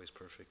present and always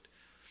perfect.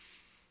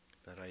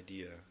 That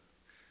idea,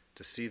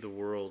 to see the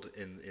world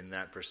in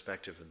that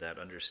perspective and that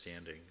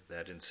understanding,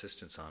 that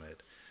insistence on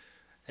it,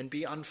 and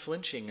be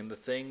unflinching in the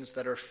things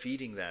that are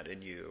feeding that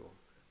in you.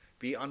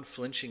 Be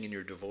unflinching in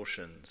your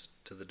devotions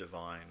to the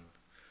divine.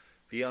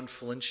 Be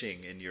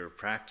unflinching in your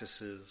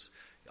practices,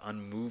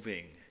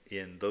 unmoving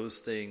in those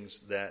things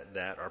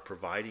that are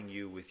providing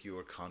you with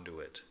your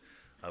conduit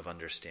of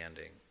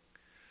understanding.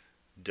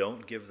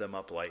 Don't give them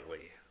up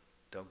lightly.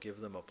 Don't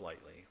give them up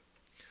lightly.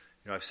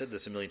 I've said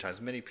this a million times.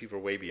 Many people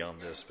are way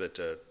beyond this, but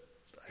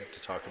I have to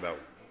talk about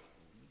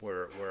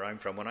where I'm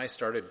from. When I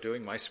started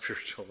doing my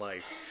spiritual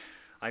life,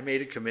 I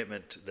made a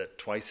commitment that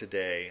twice a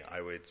day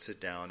I would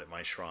sit down at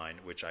my shrine,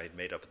 which I had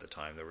made up at the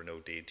time. There were no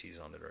deities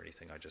on it or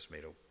anything. I just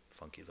made a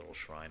funky little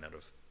shrine out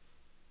of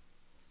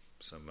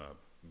some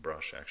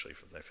brush, actually,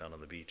 that I found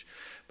on the beach.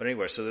 But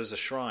anyway, so there's a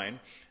shrine,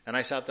 and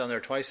I sat down there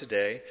twice a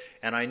day,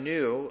 and I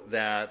knew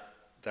that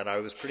I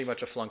was pretty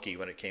much a flunky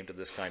when it came to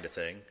this kind of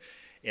thing.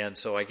 And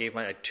so I gave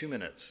 2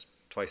 minutes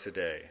twice a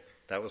day.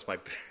 That was my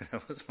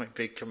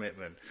big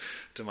commitment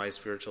to my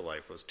spiritual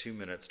life, was 2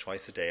 minutes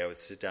twice a day. I would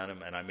sit down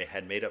and I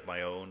had made up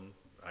my own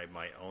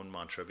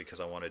mantra,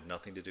 because I wanted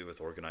nothing to do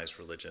with organized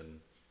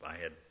religion. I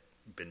had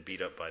been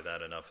beat up by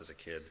that enough as a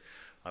kid.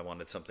 I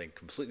wanted something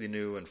completely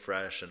new and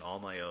fresh and all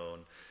my own.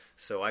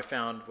 So I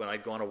found when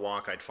I'd go on a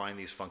walk, I'd find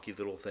these funky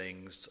little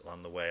things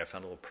on the way. I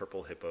found a little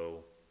purple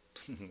hippo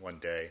one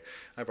day.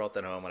 I brought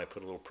that home and I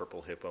put a little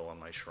purple hippo on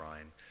my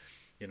shrine.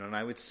 And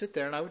I would sit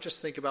there and I would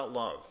just think about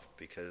love,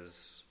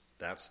 because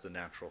that's the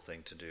natural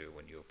thing to do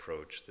when you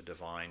approach the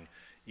divine,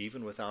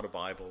 even without a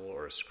Bible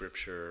or a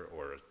scripture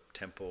or a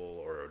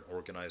temple or an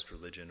organized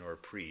religion or a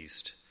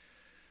priest.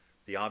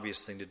 The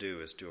obvious thing to do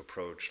is to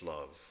approach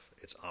love.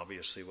 It's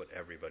obviously what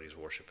everybody's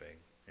worshiping.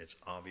 It's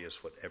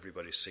obvious what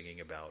everybody's singing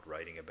about,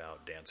 writing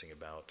about, dancing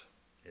about,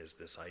 is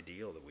this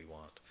ideal that we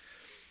want.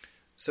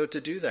 So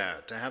to do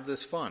that, to have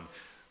this fun,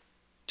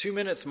 2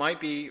 minutes might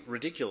be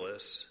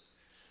ridiculous,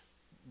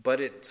 but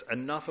it's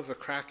enough of a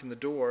crack in the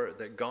door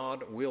that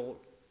God will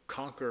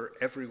conquer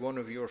every one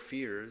of your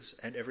fears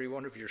and every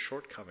one of your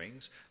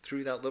shortcomings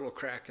through that little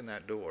crack in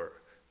that door.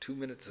 2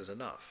 minutes is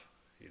enough,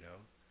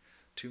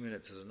 2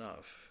 minutes is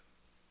enough.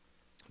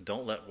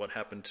 Don't let what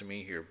happened to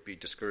me here be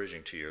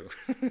discouraging to you.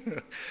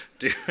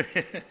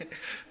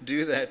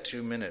 Do that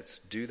 2 minutes.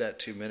 Do that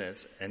 2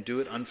 minutes, and do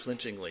it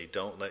unflinchingly.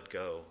 Don't let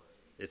go.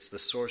 It's the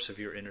source of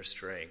your inner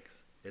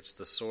strength. It's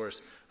the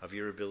source of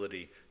your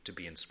ability to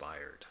be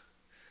inspired,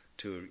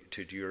 to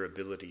your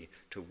ability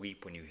to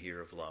weep when you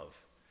hear of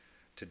love,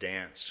 to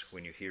dance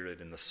when you hear it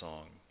in the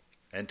song.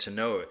 And to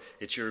know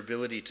it's your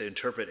ability to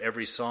interpret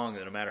every song,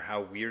 that no matter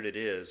how weird it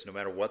is, no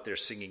matter what they're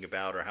singing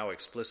about or how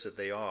explicit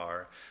they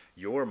are,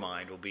 your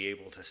mind will be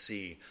able to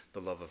see the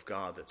love of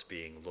God that's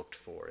being looked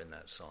for in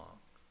that song.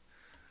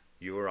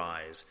 Your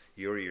eyes,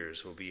 your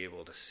ears will be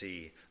able to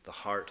see the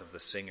heart of the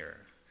singer,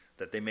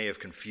 that they may have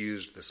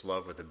confused this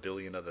love with a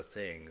billion other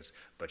things,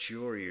 but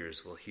your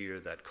ears will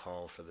hear that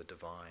call for the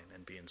divine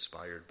and be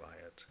inspired by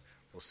it.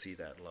 We'll see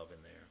that love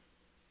in there.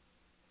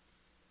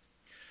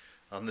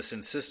 On this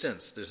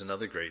insistence, there's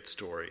another great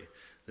story.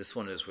 This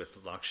one is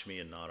with Lakshmi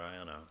and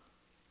Narayana.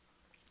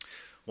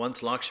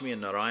 Once Lakshmi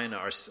and Narayana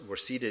were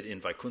seated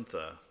in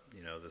Vaikuntha,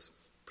 this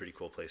pretty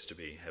cool place to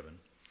be, heaven.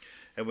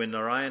 And when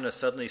Narayana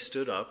suddenly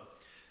stood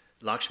up,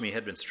 Lakshmi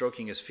had been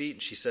stroking his feet,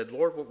 and she said,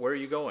 "Lord, where are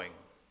you going?"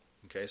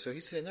 Okay, so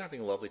he's sitting there having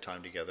a lovely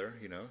time together,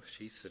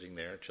 She's sitting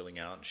there chilling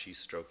out, and she's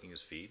stroking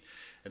his feet,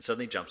 and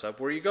suddenly jumps up,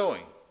 "Where are you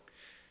going?"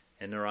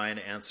 And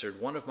Narayana answered,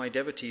 "One of my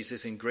devotees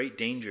is in great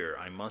danger.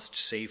 I must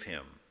save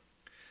him."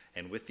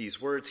 And with these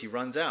words, he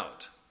runs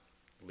out,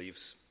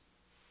 leaves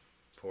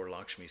poor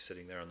Lakshmi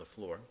sitting there on the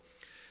floor.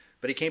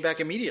 But he came back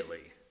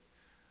immediately.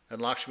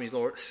 And Lakshmi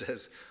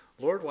says,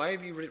 "Lord, why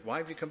have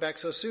you come back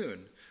so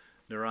soon?"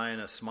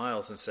 Narayana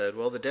smiles and said,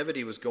 "Well, the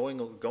devotee was going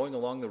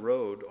along the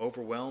road,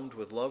 overwhelmed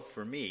with love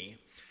for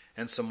me,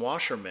 and some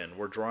washermen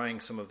were drying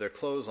some of their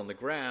clothes on the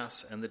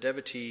grass, and the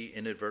devotee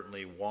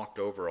inadvertently walked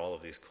over all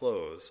of these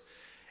clothes.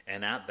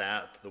 And at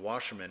that, the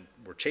washermen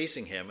were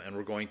chasing him and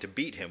were going to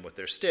beat him with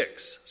their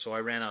sticks. So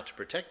I ran out to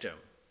protect him."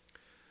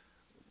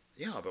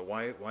 "Yeah, but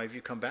why have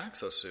you come back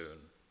so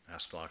soon?"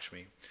 asked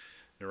Lakshmi.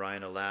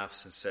 Narayana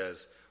laughs and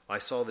says, "I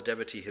saw the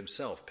devotee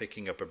himself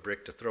picking up a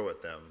brick to throw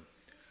at them,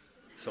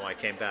 so I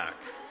came back."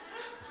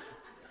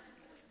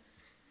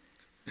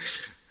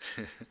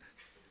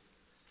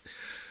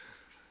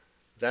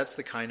 That's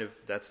the kind of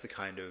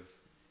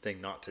thing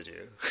not to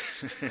do.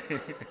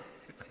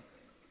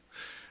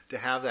 To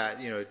have that,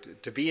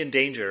 to be in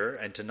danger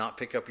and to not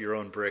pick up your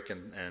own brick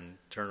and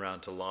turn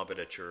around to lob it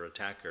at your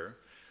attacker,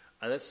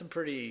 that's some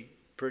pretty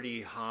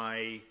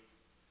high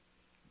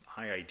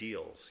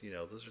ideals.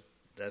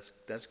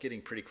 That's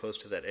getting pretty close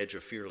to that edge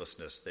of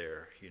fearlessness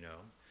there.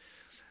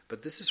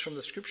 But this is from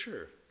the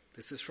Scripture.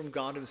 This is from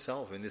God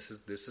Himself, and this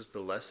is the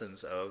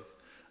lessons of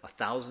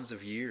thousands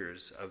of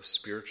years of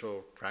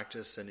spiritual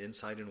practice and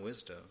insight and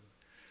wisdom,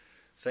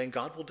 saying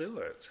God will do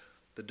it.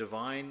 The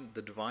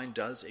divine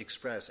does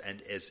express,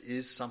 and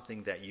is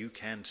something that you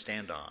can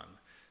stand on,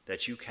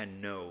 that you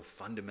can know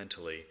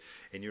fundamentally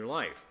in your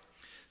life.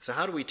 So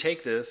how do we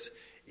take this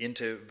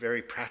into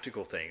very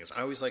practical things?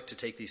 I always like to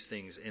take these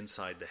things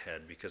inside the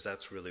head, because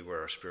that's really where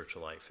our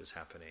spiritual life is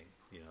happening.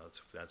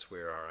 That's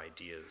where our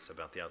ideas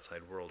about the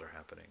outside world are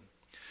happening.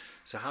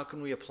 So how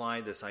can we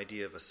apply this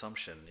idea of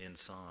assumption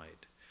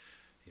inside?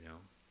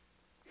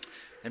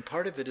 And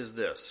part of it is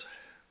this.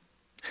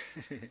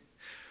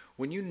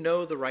 When you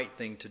know the right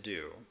thing to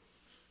do,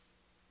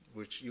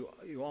 which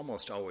you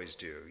almost always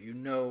do, you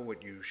know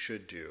what you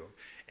should do,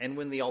 and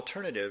when the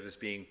alternative is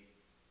being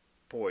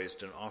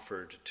poised and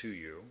offered to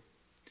you,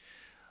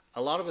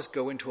 a lot of us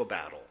go into a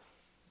battle,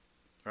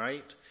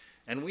 right?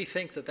 And we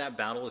think that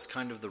battle is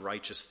kind of the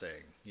righteous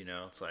thing.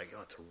 It's like,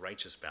 it's a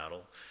righteous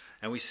battle.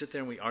 And we sit there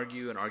and we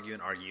argue and argue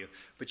and argue.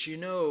 But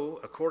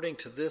according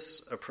to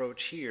this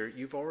approach here,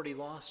 you've already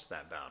lost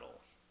that battle,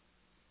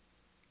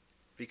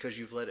 because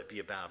you've let it be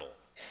a battle.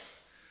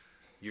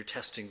 You're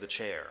testing the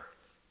chair.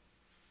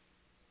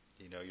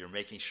 You're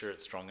making sure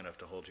it's strong enough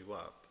to hold you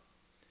up.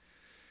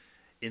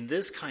 In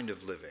this kind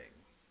of living,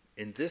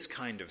 in this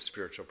kind of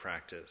spiritual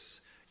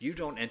practice, you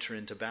don't enter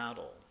into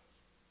battle.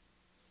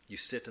 You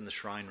sit in the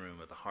shrine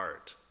room of the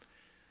heart,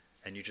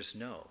 and you just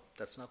know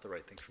that's not the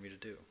right thing for me to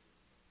do.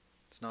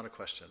 It's not a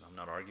question. I'm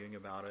not arguing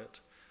about it.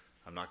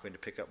 I'm not going to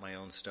pick up my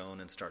own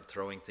stone and start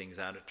throwing things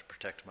at it to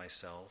protect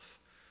myself.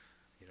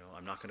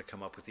 I'm not going to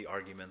come up with the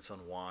arguments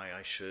on why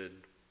I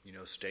should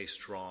stay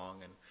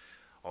strong and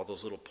all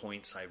those little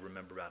points I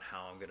remember about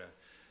how I'm going to.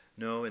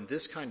 No, in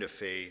this kind of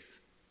faith,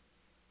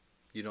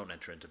 you don't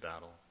enter into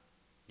battle.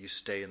 You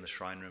stay in the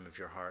shrine room of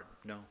your heart.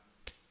 No,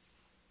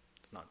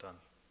 it's not done.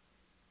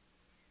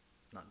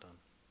 Not done.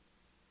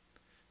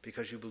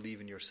 Because you believe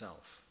in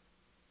yourself.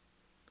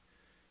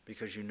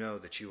 Because you know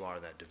that you are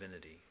that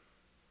divinity.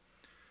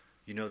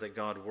 You know that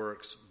God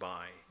works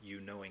by you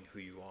knowing who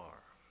you are.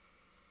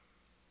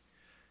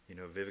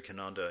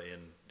 Vivekananda,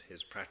 in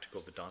his Practical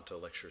Vedanta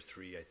Lecture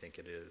 3, I think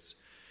it is,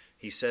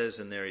 he says,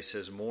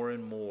 "More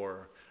and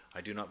more,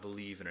 I do not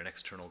believe in an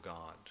external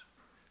God,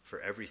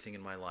 for everything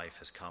in my life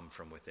has come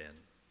from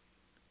within."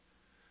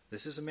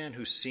 This is a man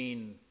who's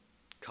seen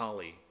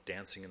Kali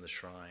dancing in the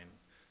shrine.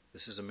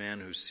 This is a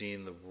man who's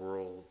seen the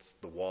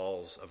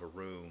walls of a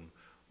room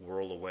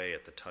whirl away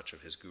at the touch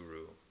of his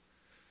guru,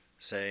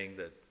 saying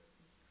that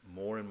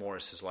more and more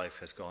as his life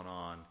has gone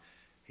on,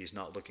 he's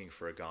not looking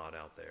for a God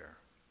out there.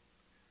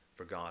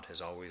 For God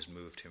has always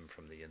moved him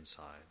from the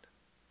inside.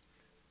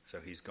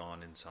 So he's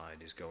gone inside,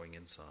 he's going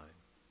inside.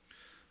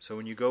 So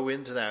when you go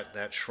into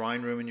that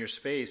shrine room in your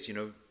space,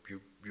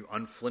 you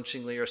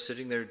unflinchingly are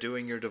sitting there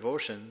doing your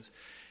devotions,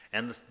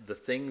 and the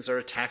things are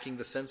attacking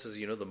the senses.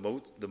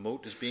 The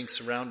moat is being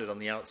surrounded on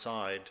the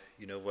outside,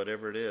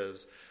 whatever it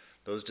is.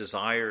 Those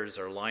desires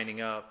are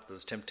lining up,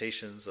 those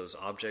temptations, those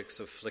objects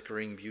of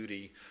flickering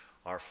beauty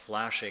are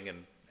flashing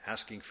and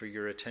asking for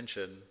your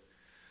attention,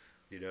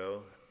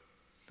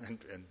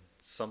 and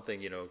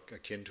something,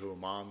 akin to a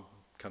mom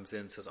comes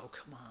in and says, "Oh,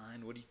 come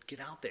on, what do you get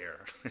out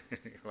there?"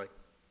 You're like,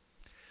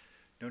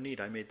 "No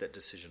need, I made that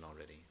decision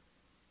already.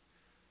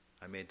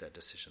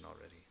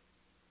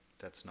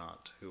 That's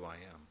not who I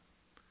am.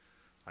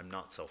 I'm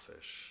not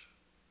selfish.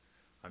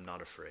 I'm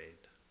not afraid.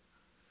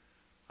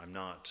 I'm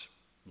not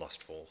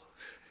lustful.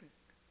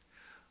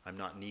 I'm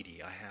not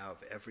needy. I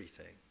have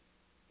everything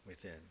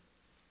within.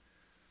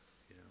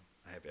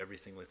 I have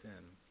everything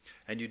within."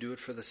 And you do it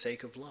for the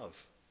sake of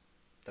love.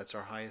 That's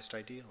our highest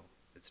ideal.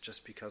 It's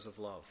just because of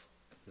love.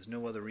 There's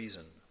no other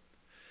reason.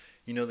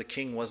 The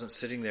king wasn't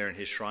sitting there in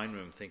his shrine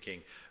room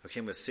thinking, "Okay,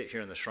 I'm going to sit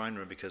here in the shrine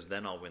room because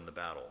then I'll win the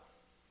battle."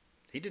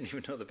 He didn't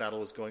even know the battle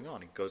was going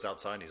on. He goes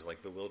outside and he's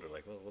like bewildered,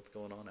 like, "Well, what's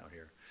going on out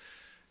here?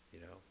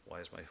 Why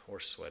is my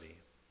horse sweaty?"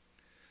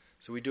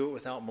 So we do it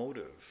without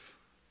motive.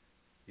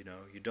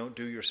 You don't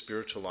do your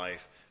spiritual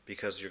life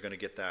because you're going to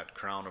get that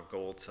crown of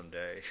gold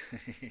someday.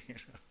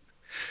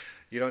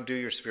 You don't do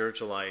your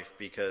spiritual life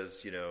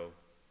because,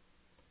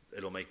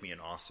 it'll make me an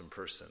awesome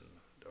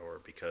person, or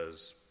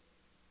because,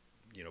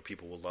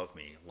 people will love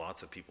me.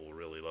 Lots of people will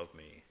really love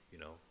me.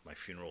 My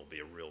funeral will be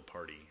a real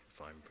party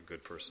if I'm a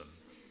good person.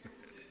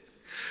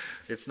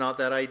 It's not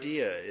that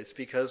idea. It's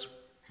because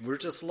we're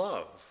just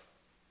love.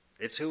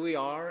 It's who we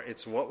are.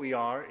 It's what we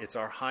are. It's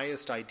our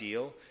highest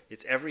ideal.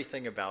 It's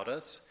everything about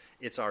us.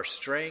 It's our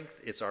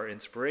strength. It's our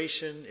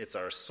inspiration. It's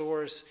our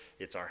source.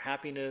 It's our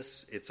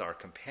happiness. It's our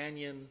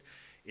companion.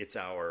 It's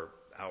our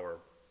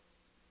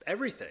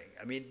everything.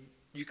 I mean,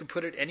 you can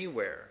put it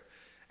anywhere.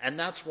 And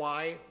that's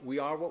why we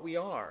are what we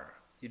are.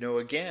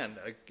 Again,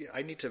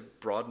 I need to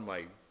broaden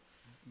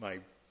my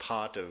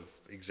pot of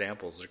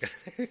examples.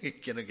 They're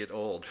going to get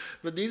old.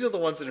 But these are the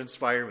ones that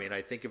inspire me, and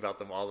I think about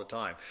them all the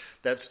time.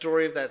 That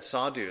story of that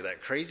sadhu,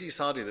 that crazy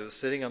sadhu that was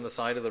sitting on the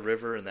side of the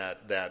river, and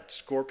that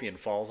scorpion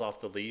falls off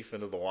the leaf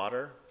into the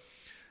water,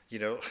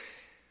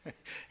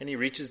 and he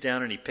reaches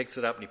down and he picks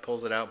it up and he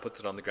pulls it out and puts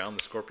it on the ground.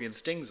 The scorpion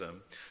stings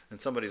him,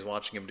 and somebody's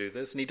watching him do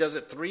this, and he does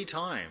it 3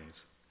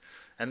 times.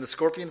 And the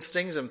scorpion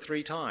stings him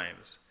 3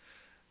 times.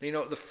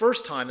 The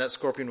first time that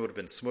scorpion would have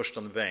been smushed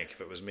on the bank if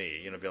it was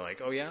me. Be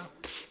like, "Oh yeah?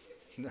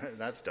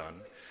 That's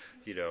done."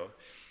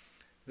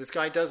 This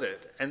guy does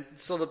it. And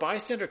so the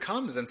bystander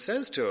comes and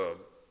says to him,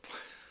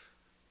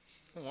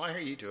 "Why are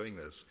you doing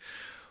this?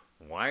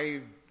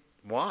 Why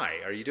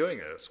are you doing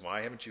this?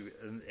 Why haven't you?"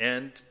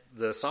 And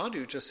the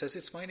sadhu just says,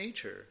 "It's my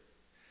nature."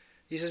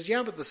 He says,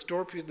 "Yeah, but the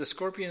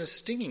scorpion is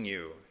stinging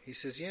you." He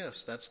says,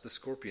 "Yes, that's the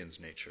scorpion's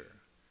nature.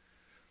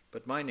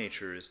 But my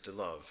nature is to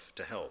love,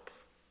 to help.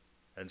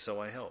 And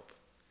so I help.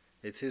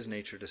 It's his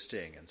nature to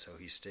sting, and so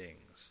he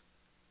stings."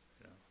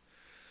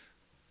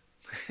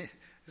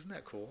 Isn't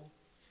that cool?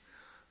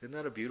 Isn't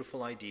that a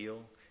beautiful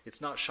ideal?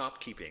 It's not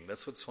shopkeeping.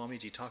 That's what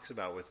Swamiji talks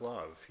about with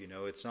love.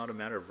 It's not a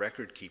matter of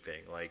record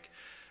keeping. Like,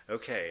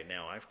 okay,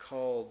 now I've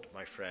called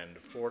my friend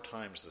 4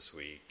 times this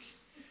week,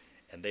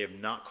 and they have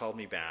not called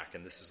me back,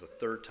 and this is the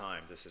 3rd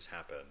time this has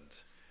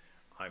happened.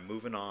 I'm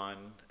moving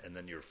on, and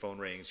then your phone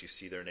rings, you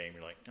see their name,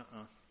 you're like,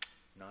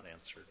 not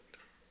answered.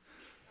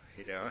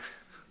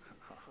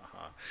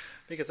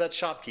 Because that's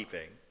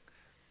shopkeeping.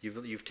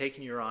 You've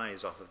taken your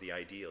eyes off of the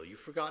ideal. You've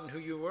forgotten who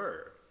you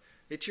were.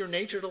 It's your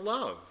nature to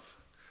love.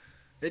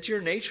 It's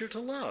your nature to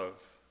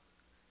love.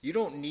 You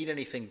don't need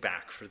anything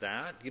back for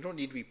that. You don't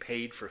need to be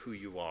paid for who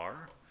you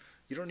are.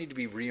 You don't need to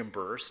be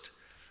reimbursed,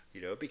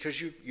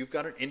 because you've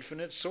got an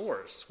infinite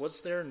source.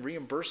 What's there in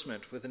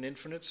reimbursement with an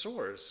infinite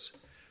source?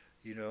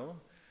 You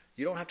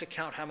don't have to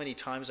count how many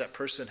times that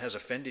person has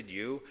offended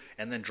you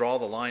and then draw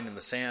the line in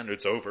the sand.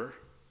 It's over.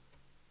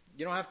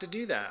 You don't have to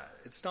do that.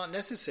 It's not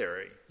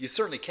necessary. You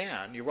certainly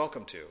can. You're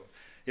welcome to.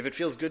 If it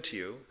feels good to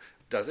you,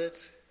 does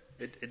it?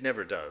 It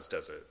never does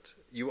it?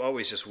 You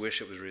always just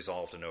wish it was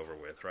resolved and over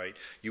with, right?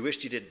 You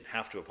wished you didn't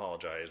have to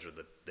apologize, or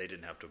that they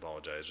didn't have to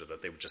apologize, or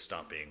that they would just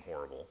stop being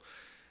horrible.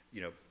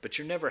 But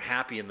you're never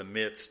happy in the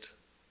midst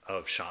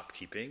of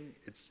shopkeeping.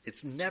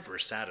 It's never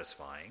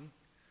satisfying.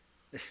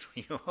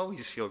 You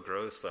always feel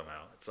gross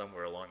somehow,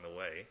 somewhere along the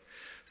way.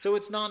 So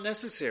it's not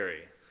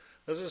necessary.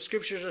 As the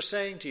scriptures are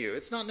saying to you,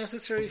 it's not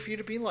necessary for you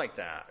to be like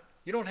that.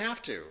 You don't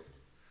have to.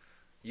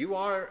 You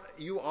are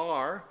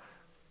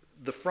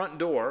the front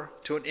door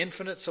to an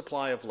infinite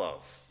supply of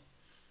love.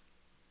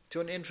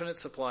 To an infinite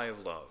supply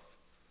of love.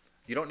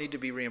 You don't need to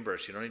be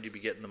reimbursed. You don't need to be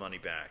getting the money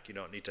back. You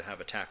don't need to have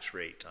a tax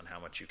rate on how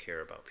much you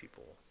care about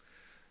people.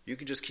 You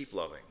can just keep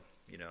loving,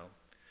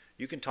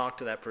 You can talk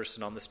to that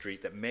person on the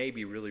street that may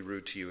be really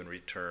rude to you in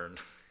return.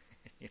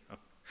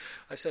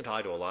 I've said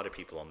hi to a lot of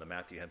people on the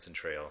Matthew Henson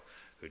Trail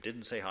who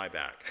didn't say hi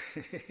back.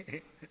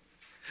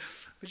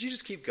 But you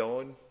just keep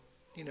going,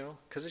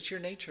 because it's your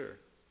nature.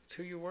 It's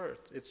who you were.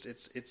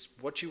 It's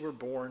what you were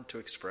born to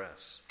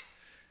express.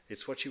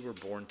 It's what you were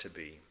born to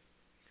be.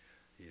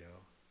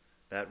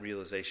 that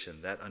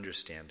realization, that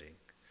understanding.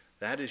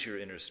 That is your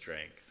inner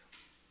strength.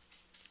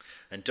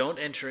 And don't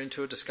enter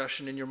into a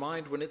discussion in your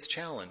mind when it's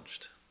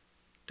challenged.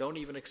 Don't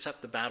even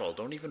accept the battle.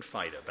 Don't even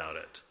fight about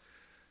it.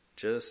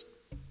 Just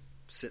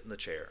sit in the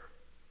chair.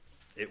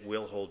 It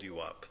will hold you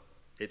up.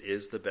 It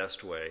is the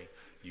best way.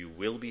 You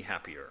will be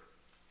happier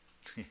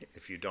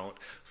if you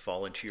don't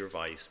fall into your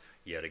vice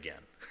yet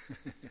again.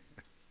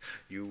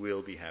 You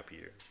will be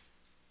happier.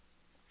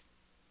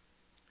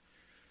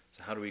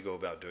 So how do we go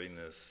about doing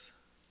this?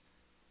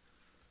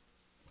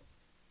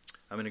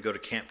 I'm going to go to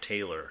Camp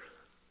Taylor,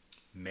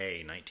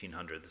 May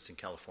 1900. That's in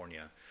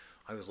California.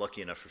 I was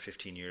lucky enough for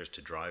 15 years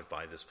to drive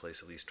by this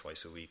place at least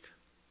twice a week.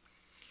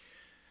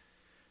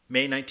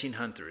 May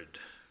 1900,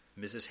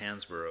 Mrs.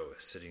 Hansborough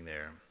is sitting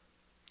there.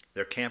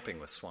 They're camping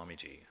with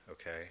Swamiji,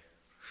 okay?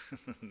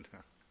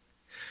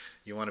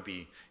 You want to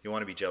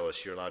be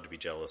jealous. You're allowed to be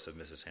jealous of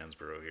Mrs.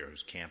 Hansborough here,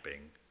 who's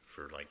camping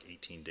for like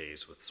 18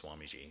 days with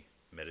Swamiji,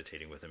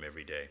 meditating with him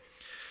every day.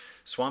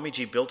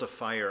 Swamiji built a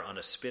fire on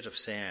a spit of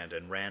sand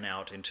and ran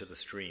out into the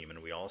stream,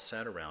 and we all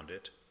sat around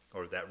it,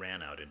 or that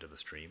ran out into the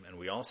stream, and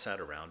we all sat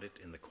around it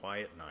in the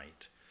quiet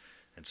night,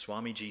 and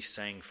Swamiji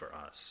sang for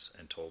us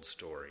and told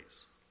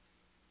stories.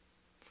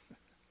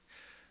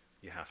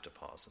 You have to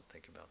pause and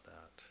think about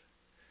that.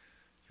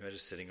 You imagine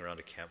sitting around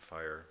a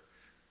campfire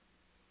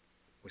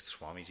with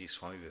Swami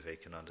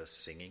Vivekananda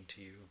singing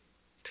to you,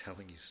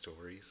 telling you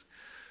stories.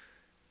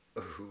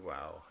 Oh,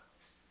 wow.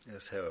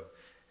 So,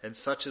 and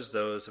such as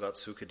those about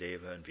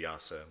Sukadeva and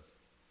Vyasa,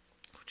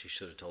 which he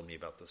should have told me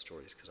about those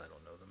stories because I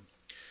don't know them.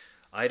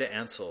 Ida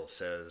Ansel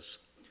says,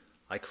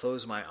 I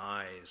close my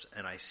eyes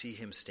and I see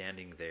him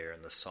standing there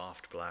in the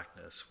soft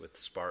blackness with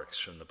sparks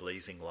from the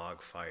blazing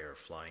log fire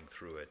flying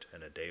through it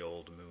and a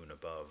day-old moon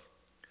above.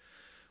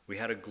 We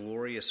had a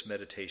glorious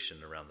meditation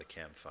around the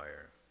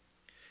campfire.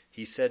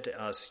 He said to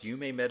us, you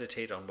may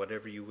meditate on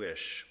whatever you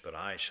wish, but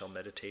I shall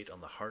meditate on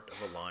the heart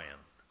of a lion.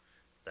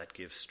 That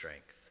gives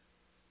strength.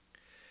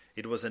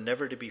 It was a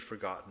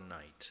never-to-be-forgotten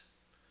night.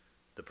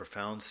 The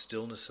profound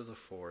stillness of the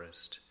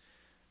forest,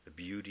 the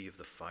beauty of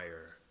the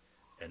fire,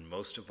 and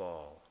most of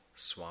all,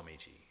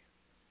 Swamiji,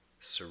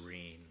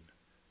 serene,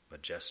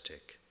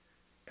 majestic,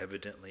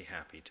 evidently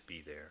happy to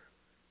be there,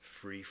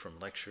 free from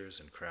lectures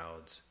and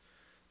crowds.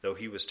 Though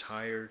he was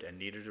tired and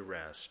needed a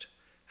rest,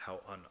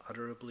 how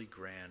unutterably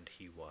grand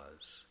he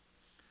was.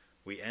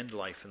 We end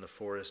life in the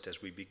forest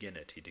as we begin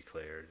it, he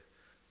declared,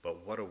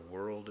 but what a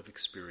world of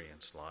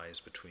experience lies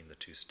between the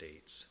two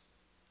states.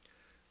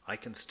 I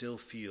can still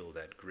feel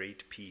that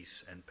great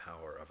peace and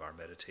power of our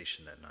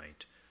meditation that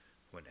night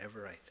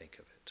whenever I think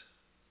of it.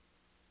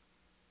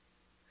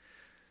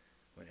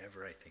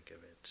 Whenever I think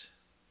of it.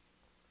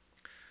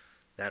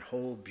 That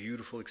whole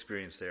beautiful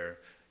experience there,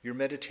 your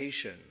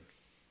meditation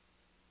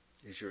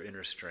is your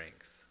inner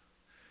strength.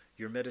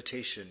 Your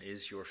meditation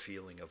is your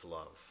feeling of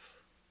love.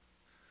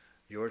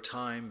 Your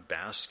time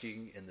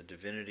basking in the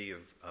divinity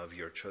of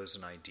your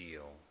chosen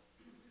ideal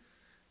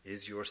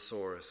is your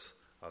source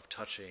of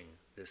touching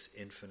this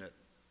infinite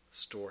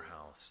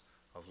storehouse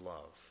of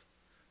love,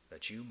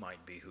 that you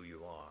might be who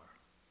you are,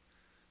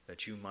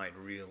 that you might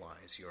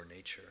realize your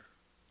nature,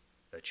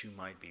 that you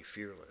might be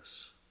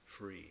fearless,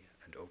 free,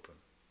 and open.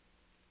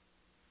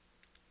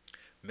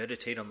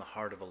 Meditate on the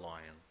heart of a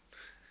lion.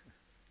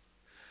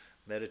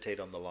 Meditate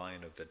on the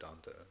lion of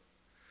Vedanta.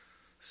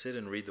 Sit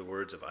and read the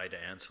words of Ida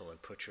Ansel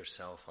and put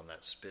yourself on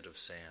that spit of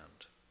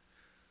sand.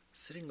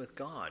 Sitting with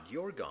God,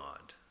 your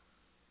God,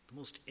 the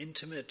most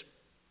intimate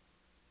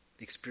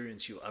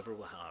experience you ever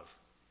will have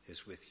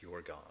is with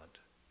your God,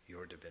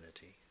 your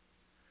divinity.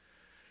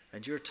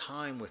 And your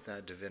time with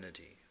that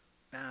divinity,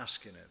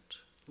 bask in it.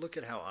 Look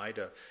at how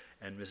Ida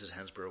and Mrs.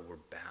 Hansborough were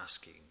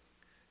basking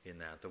in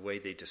that, the way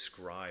they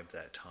described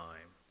that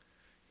time.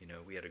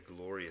 We had a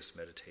glorious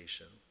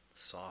meditation, the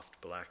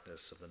soft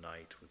blackness of the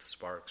night with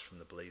sparks from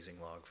the blazing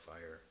log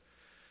fire,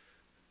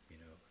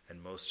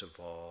 and most of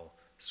all,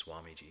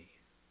 Swamiji,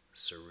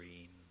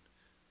 serene,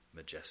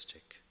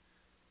 majestic,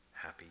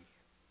 happy,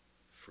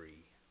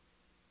 free.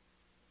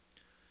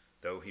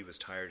 Though he was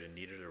tired and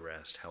needed a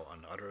rest, how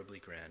unutterably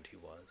grand he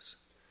was.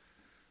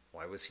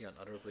 Why was he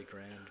unutterably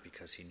grand?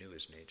 Because he knew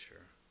his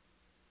nature.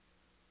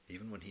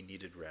 Even when he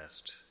needed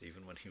rest,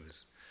 even when he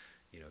was,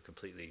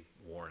 completely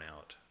worn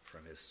out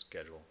from his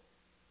schedule,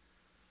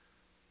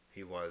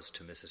 he was,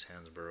 to Mrs.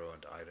 Hansborough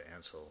and Ida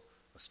Ansel,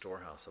 a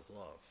storehouse of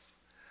love.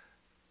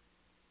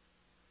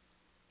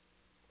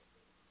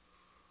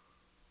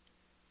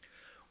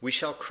 We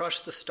shall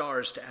crush the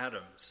stars to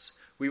atoms.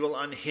 We will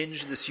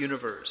unhinge this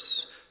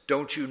universe.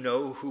 Don't you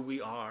know who we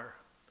are?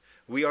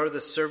 We are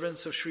the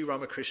servants of Sri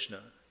Ramakrishna.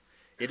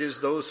 It is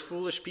those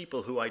foolish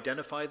people who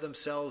identify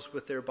themselves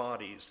with their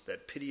bodies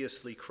that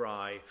piteously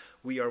cry,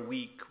 we are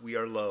weak, we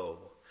are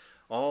low.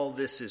 All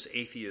this is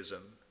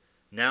atheism.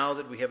 Now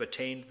that we have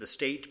attained the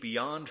state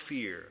beyond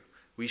fear,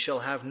 we shall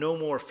have no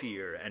more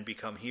fear and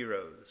become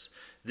heroes.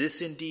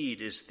 This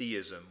indeed is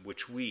theism,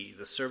 which we,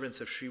 the servants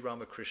of Sri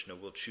Ramakrishna,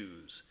 will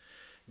choose.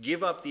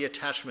 Give up the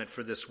attachment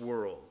for this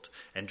world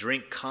and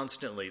drink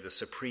constantly the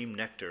supreme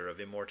nectar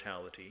of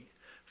immortality.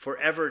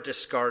 forever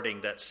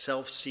discarding that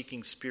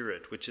self-seeking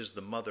spirit which is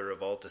the mother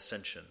of all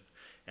dissension,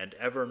 and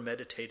ever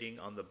meditating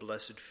on the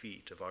blessed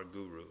feet of our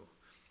Guru,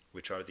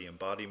 which are the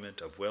embodiment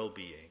of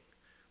well-being,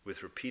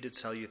 with repeated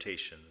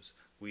salutations,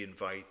 we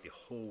invite the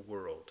whole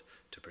world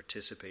to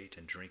participate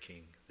in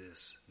drinking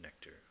this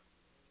nectar.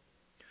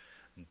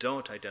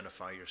 Don't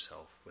identify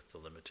yourself with the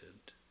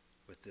limited,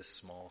 with this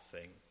small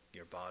thing,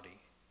 your body,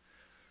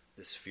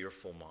 this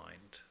fearful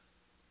mind,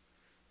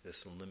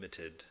 this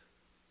limited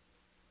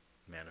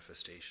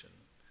manifestation.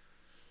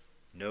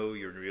 Know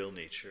your real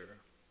nature.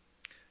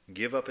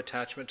 Give up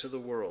attachment to the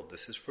world.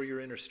 This is for your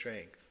inner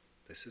strength.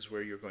 This is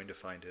where you're going to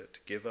find it.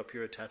 Give up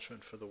your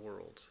attachment for the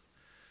world.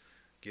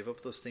 Give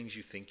up those things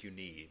you think you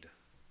need.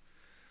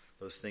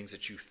 Those things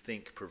that you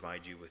think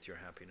provide you with your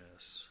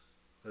happiness.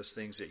 Those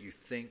things that you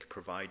think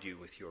provide you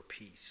with your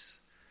peace.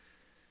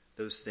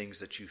 Those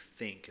things that you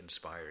think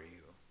inspire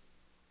you,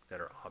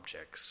 that are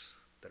objects,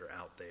 that are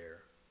out there.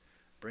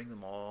 Bring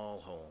them all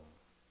home.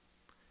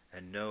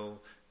 And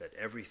know that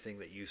everything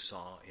that you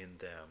saw in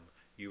them,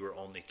 you were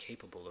only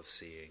capable of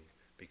seeing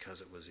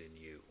because it was in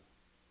you.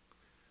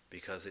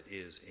 Because it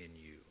is in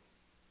you.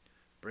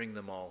 Bring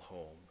them all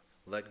home.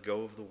 Let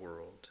go of the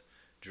world.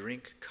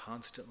 Drink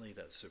constantly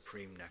that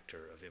supreme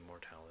nectar of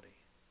immortality.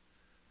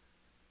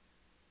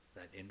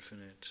 That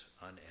infinite,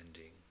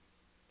 unending,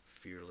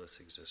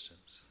 fearless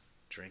existence.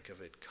 Drink of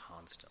it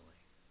constantly.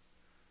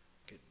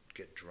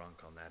 Get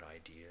drunk on that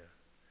idea.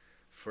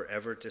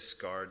 Forever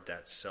discard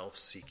that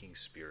self-seeking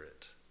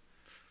spirit.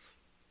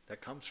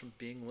 That comes from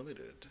being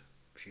limited.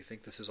 If you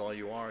think this is all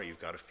you are, you've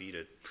got to feed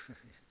it.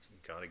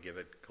 You've got to give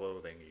it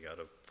clothing. You've got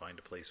to find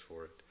a place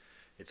for it.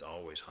 It's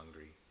always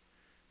hungry.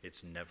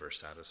 It's never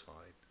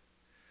satisfied.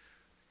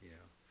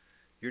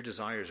 Your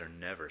desires are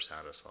never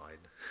satisfied.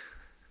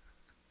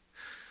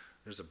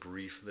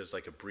 There's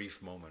like a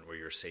brief moment where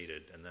you're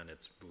sated, and then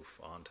it's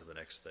on to the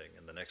next thing,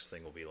 and the next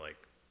thing will be like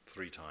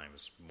 3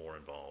 times more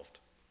involved.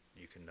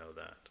 You can know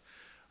that.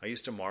 I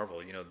used to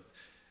marvel,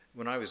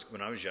 when I was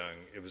young,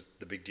 it was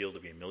the big deal to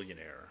be a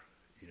millionaire,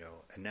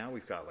 and now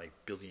we've got like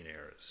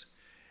billionaires,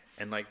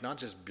 and like not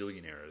just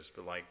billionaires,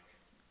 but like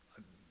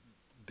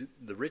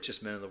the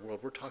richest men in the world.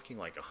 We're talking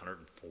like $140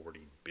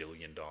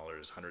 billion,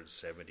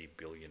 $170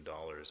 billion,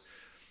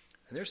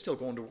 and they're still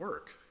going to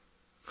work.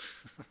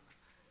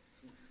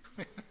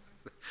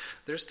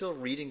 They're still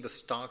reading the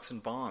stocks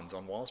and bonds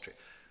on Wall Street.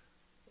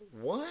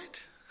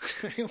 What?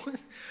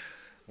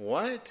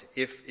 What?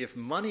 If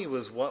money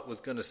was what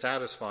was going to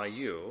satisfy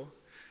you,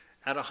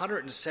 at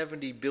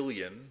 170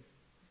 billion,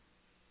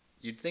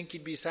 you'd think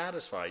you'd be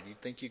satisfied.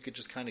 You'd think you could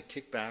just kind of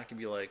kick back and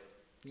be like,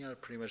 I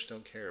pretty much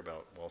don't care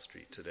about Wall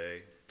Street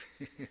today.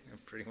 I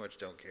pretty much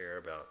don't care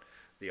about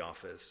the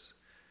office.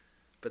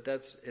 But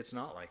it's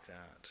not like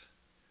that.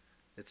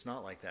 It's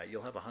not like that.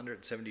 You'll have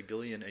 170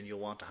 billion and you'll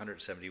want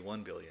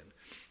 171 billion.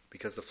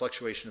 Because the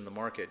fluctuation in the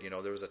market,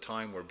 there was a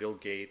time where Bill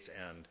Gates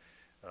and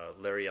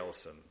Larry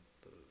Ellison,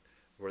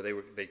 where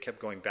they kept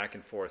going back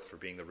and forth for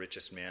being the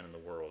richest man in the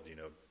world,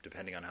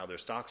 depending on how their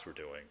stocks were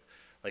doing.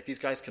 Like these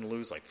guys can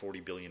lose like 40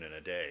 billion in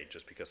a day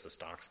just because the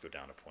stocks go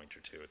down a point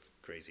or two. It's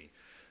crazy.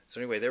 So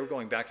anyway, they were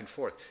going back and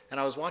forth. And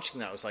I was watching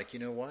that. I was like, you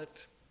know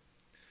what?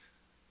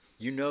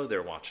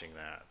 They're watching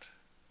that.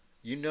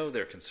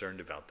 They're concerned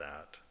about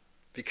that.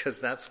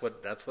 Because that's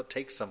what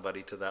takes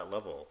somebody to that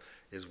level,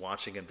 is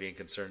watching and being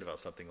concerned about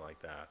something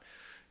like that.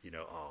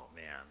 Oh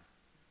man,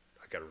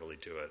 I got to really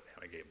do it.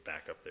 I get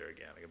back up there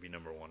again. I got to be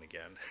number one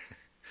again.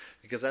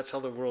 Because that's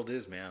how the world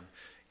is, man.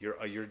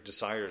 Your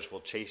desires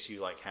will chase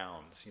you like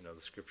hounds.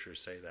 The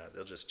scriptures say that.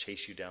 They'll just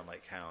chase you down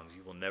like hounds.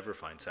 You will never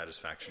find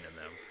satisfaction in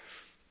them.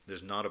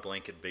 There's not a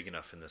blanket big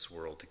enough in this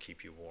world to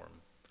keep you warm.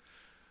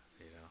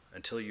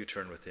 Until you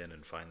turn within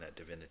and find that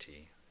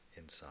divinity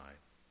inside.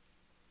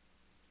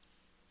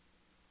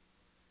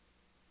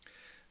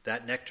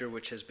 That nectar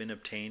which has been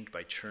obtained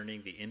by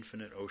churning the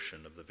infinite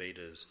ocean of the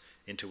Vedas,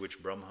 into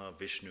which Brahma,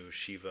 Vishnu,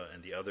 Shiva,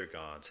 and the other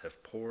gods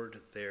have poured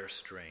their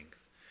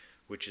strength,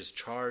 which is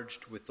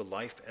charged with the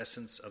life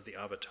essence of the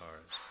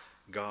avatars,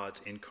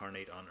 gods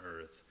incarnate on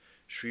earth,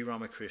 Sri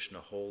Ramakrishna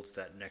holds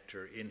that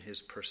nectar in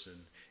his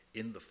person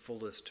in the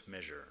fullest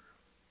measure.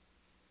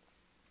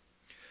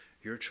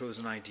 Your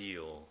chosen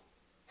ideal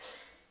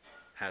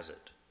has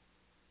it.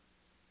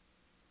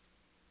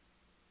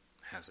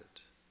 Has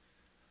it.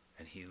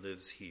 And he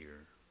lives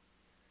here.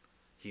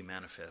 He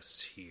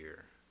manifests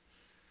here.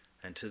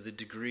 And to the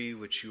degree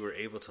which you are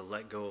able to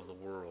let go of the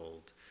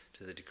world,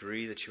 to the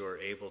degree that you are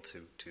able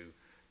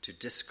to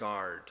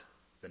discard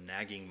the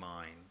nagging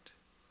mind,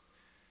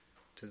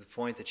 to the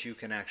point that you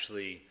can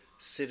actually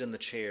sit in the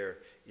chair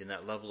in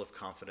that level of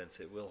confidence,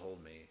 it will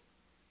hold me,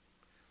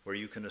 where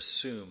you can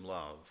assume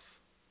love.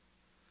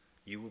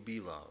 You will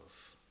be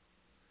love.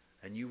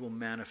 And you will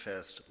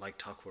manifest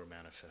like Thakur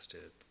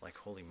manifested, like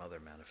Holy Mother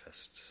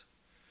manifests,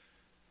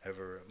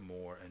 ever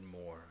more and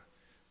more.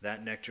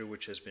 That nectar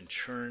which has been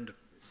churned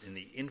in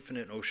the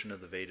infinite ocean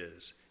of the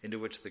Vedas, into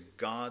which the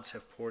gods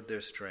have poured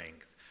their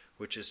strength,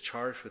 which is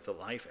charged with the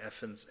life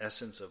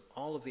essence of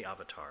all of the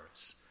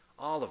avatars,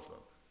 all of them.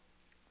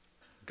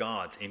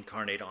 gods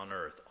incarnate on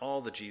earth,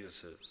 all the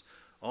Jesuses,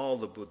 all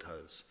the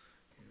Buddhas,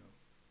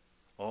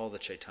 all the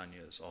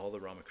Chaitanyas, all the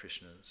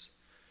Ramakrishnas,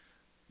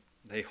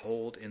 they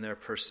hold in their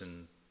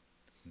person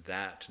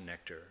that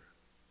nectar.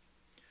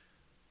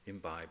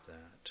 Imbibe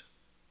that.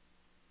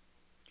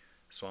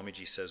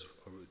 Swamiji says,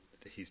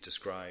 he's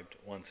described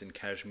once in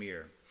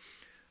Kashmir,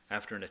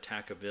 after an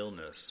attack of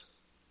illness,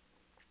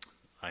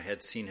 I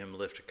had seen him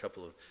lift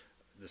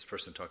this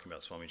person talking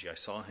about Swamiji, I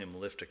saw him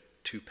lift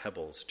 2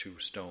 pebbles, 2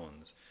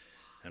 stones,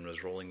 and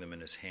was rolling them in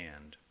his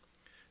hand.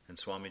 And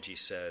Swamiji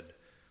said,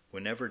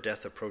 whenever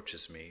death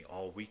approaches me,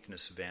 all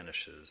weakness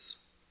vanishes.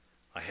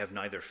 I have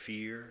neither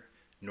fear,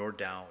 nor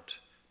doubt,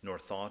 nor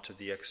thought of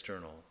the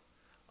external.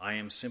 I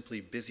am simply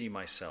busy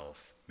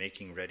myself,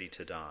 making ready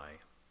to die.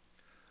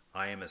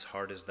 I am as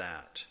hard as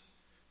that.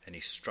 And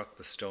he struck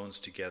the stones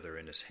together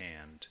in his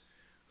hand,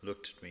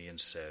 looked at me and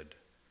said,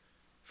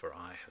 for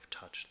I have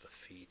touched the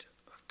feet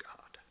of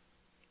God.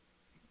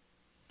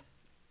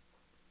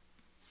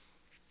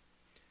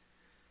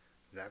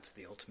 That's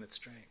the ultimate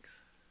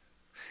strength.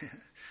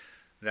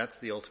 That's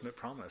the ultimate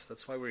promise.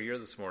 That's why we're here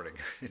this morning,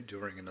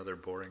 during another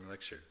boring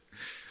lecture.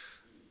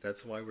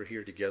 That's why we're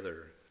here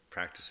together,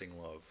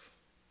 practicing love,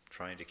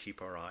 trying to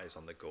keep our eyes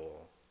on the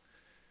goal,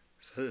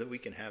 so that we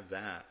can have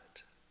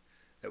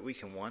that we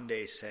can one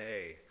day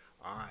say,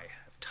 I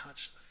have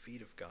touched the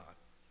feet of God.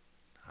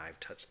 I've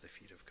touched the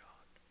feet of God.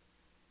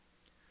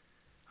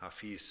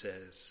 Hafiz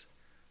says,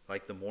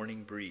 like the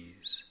morning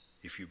breeze,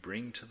 if you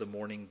bring to the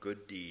morning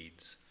good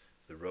deeds,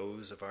 the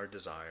rose of our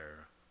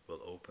desire will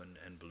open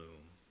and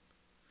bloom.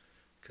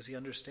 Because he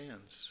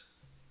understands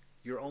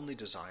your only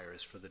desire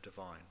is for the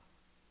divine.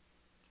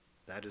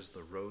 That is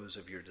the rose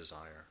of your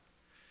desire.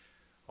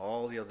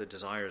 All the other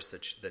desires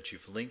that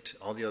you've linked,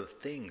 all the other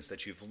things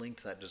that you've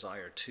linked that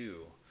desire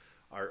to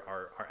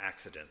are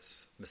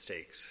accidents,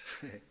 mistakes.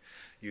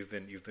 You've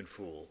been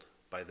fooled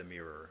by the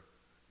mirror,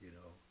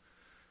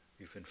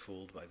 You've been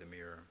fooled by the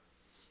mirror.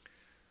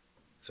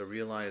 So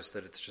realize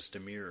that it's just a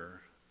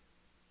mirror.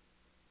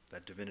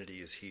 That divinity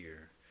is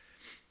here.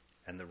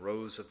 And the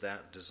rose of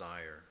that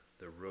desire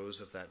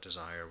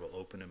will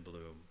open and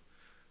bloom.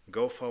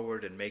 Go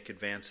forward and make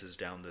advances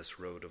down this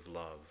road of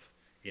love.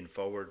 In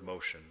forward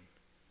motion,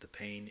 the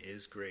pain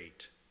is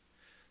great.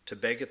 To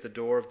beg at the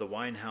door of the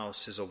wine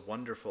house is a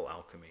wonderful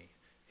alchemy.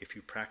 If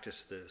you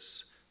practice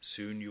this,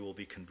 soon you will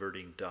be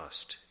converting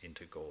dust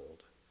into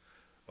gold.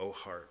 O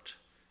heart,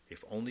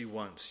 if only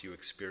once you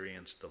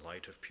experience the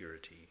light of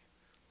purity,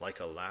 like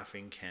a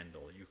laughing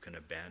candle, you can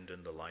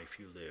abandon the life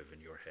you live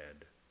in your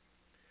head.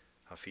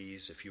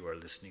 Hafiz, if you are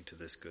listening to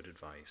this good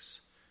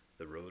advice,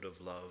 the road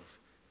of love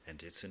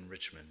and its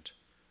enrichment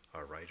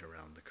are right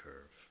around the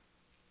curve.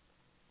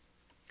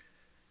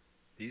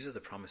 These are the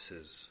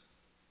promises.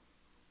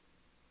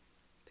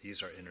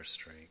 These are inner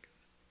strength.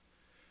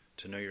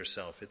 To know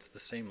yourself, it's the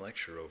same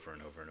lecture over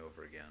and over and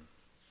over again.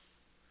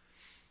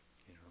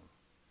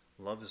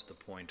 Love is the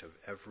point of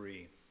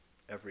every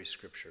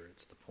scripture.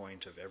 It's the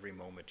point of every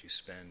moment you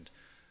spend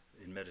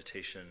in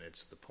meditation.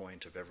 It's the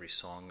point of every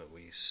song that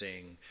we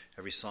sing,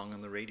 every song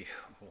on the radio.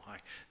 Why?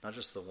 Not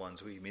just the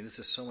ones this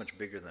is so much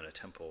bigger than a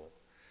temple.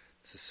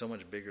 This is so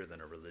much bigger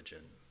than a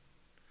religion.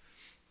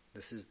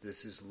 This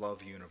is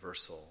love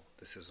universal.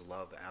 This is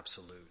love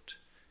absolute.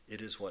 It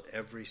is what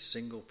every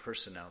single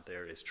person out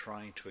there is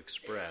trying to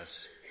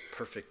express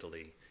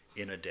perfectly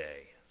in a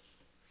day.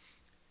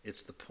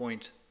 It's the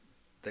point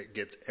that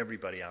gets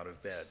everybody out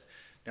of bed.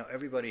 Now,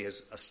 everybody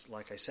is,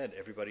 like I said,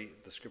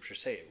 the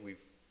scriptures say it.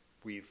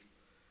 We've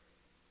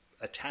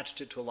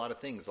attached it to a lot of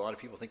things. A lot of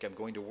people think I'm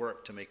going to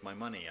work to make my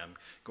money. I'm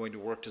going to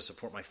work to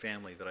support my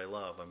family that I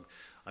love.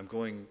 I'm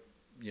going,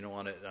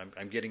 on it.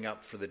 I'm getting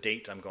up for the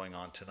date I'm going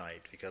on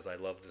tonight because I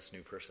love this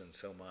new person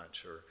so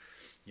much. Or,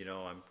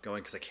 I'm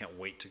going because I can't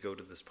wait to go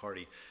to this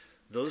party.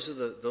 Those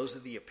are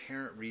the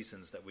apparent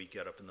reasons that we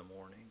get up in the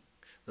morning.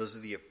 Those are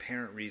the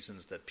apparent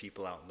reasons that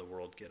people out in the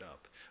world get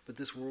up. But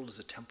this world is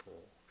a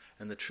temple.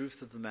 And the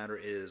truth of the matter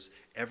is,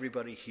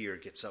 everybody here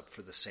gets up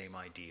for the same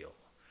ideal,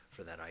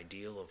 for that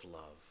ideal of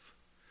love.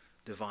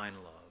 Divine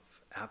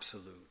love,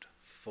 absolute,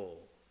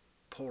 full,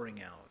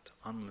 pouring out,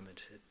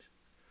 unlimited.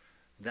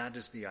 That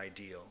is the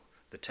ideal.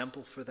 The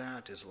temple for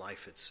that is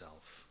life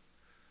itself,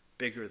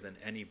 bigger than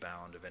any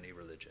bound of any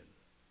religion,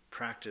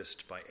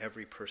 practiced by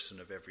every person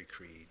of every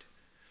creed.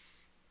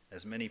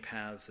 As many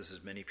paths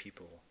as many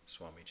people,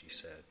 Swamiji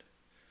said.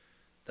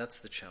 That's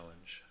the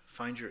challenge.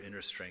 Find your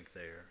inner strength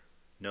there.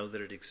 Know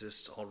that it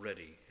exists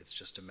already. It's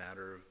just a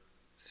matter of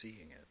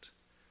seeing it.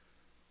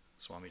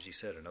 Swamiji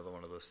said, another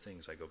one of those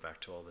things I go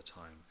back to all the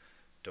time.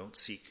 Don't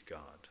seek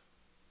God.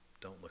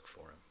 Don't look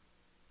for him.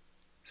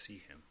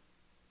 See him.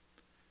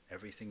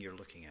 Everything you're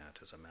looking at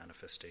is a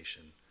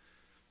manifestation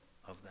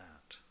of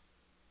that.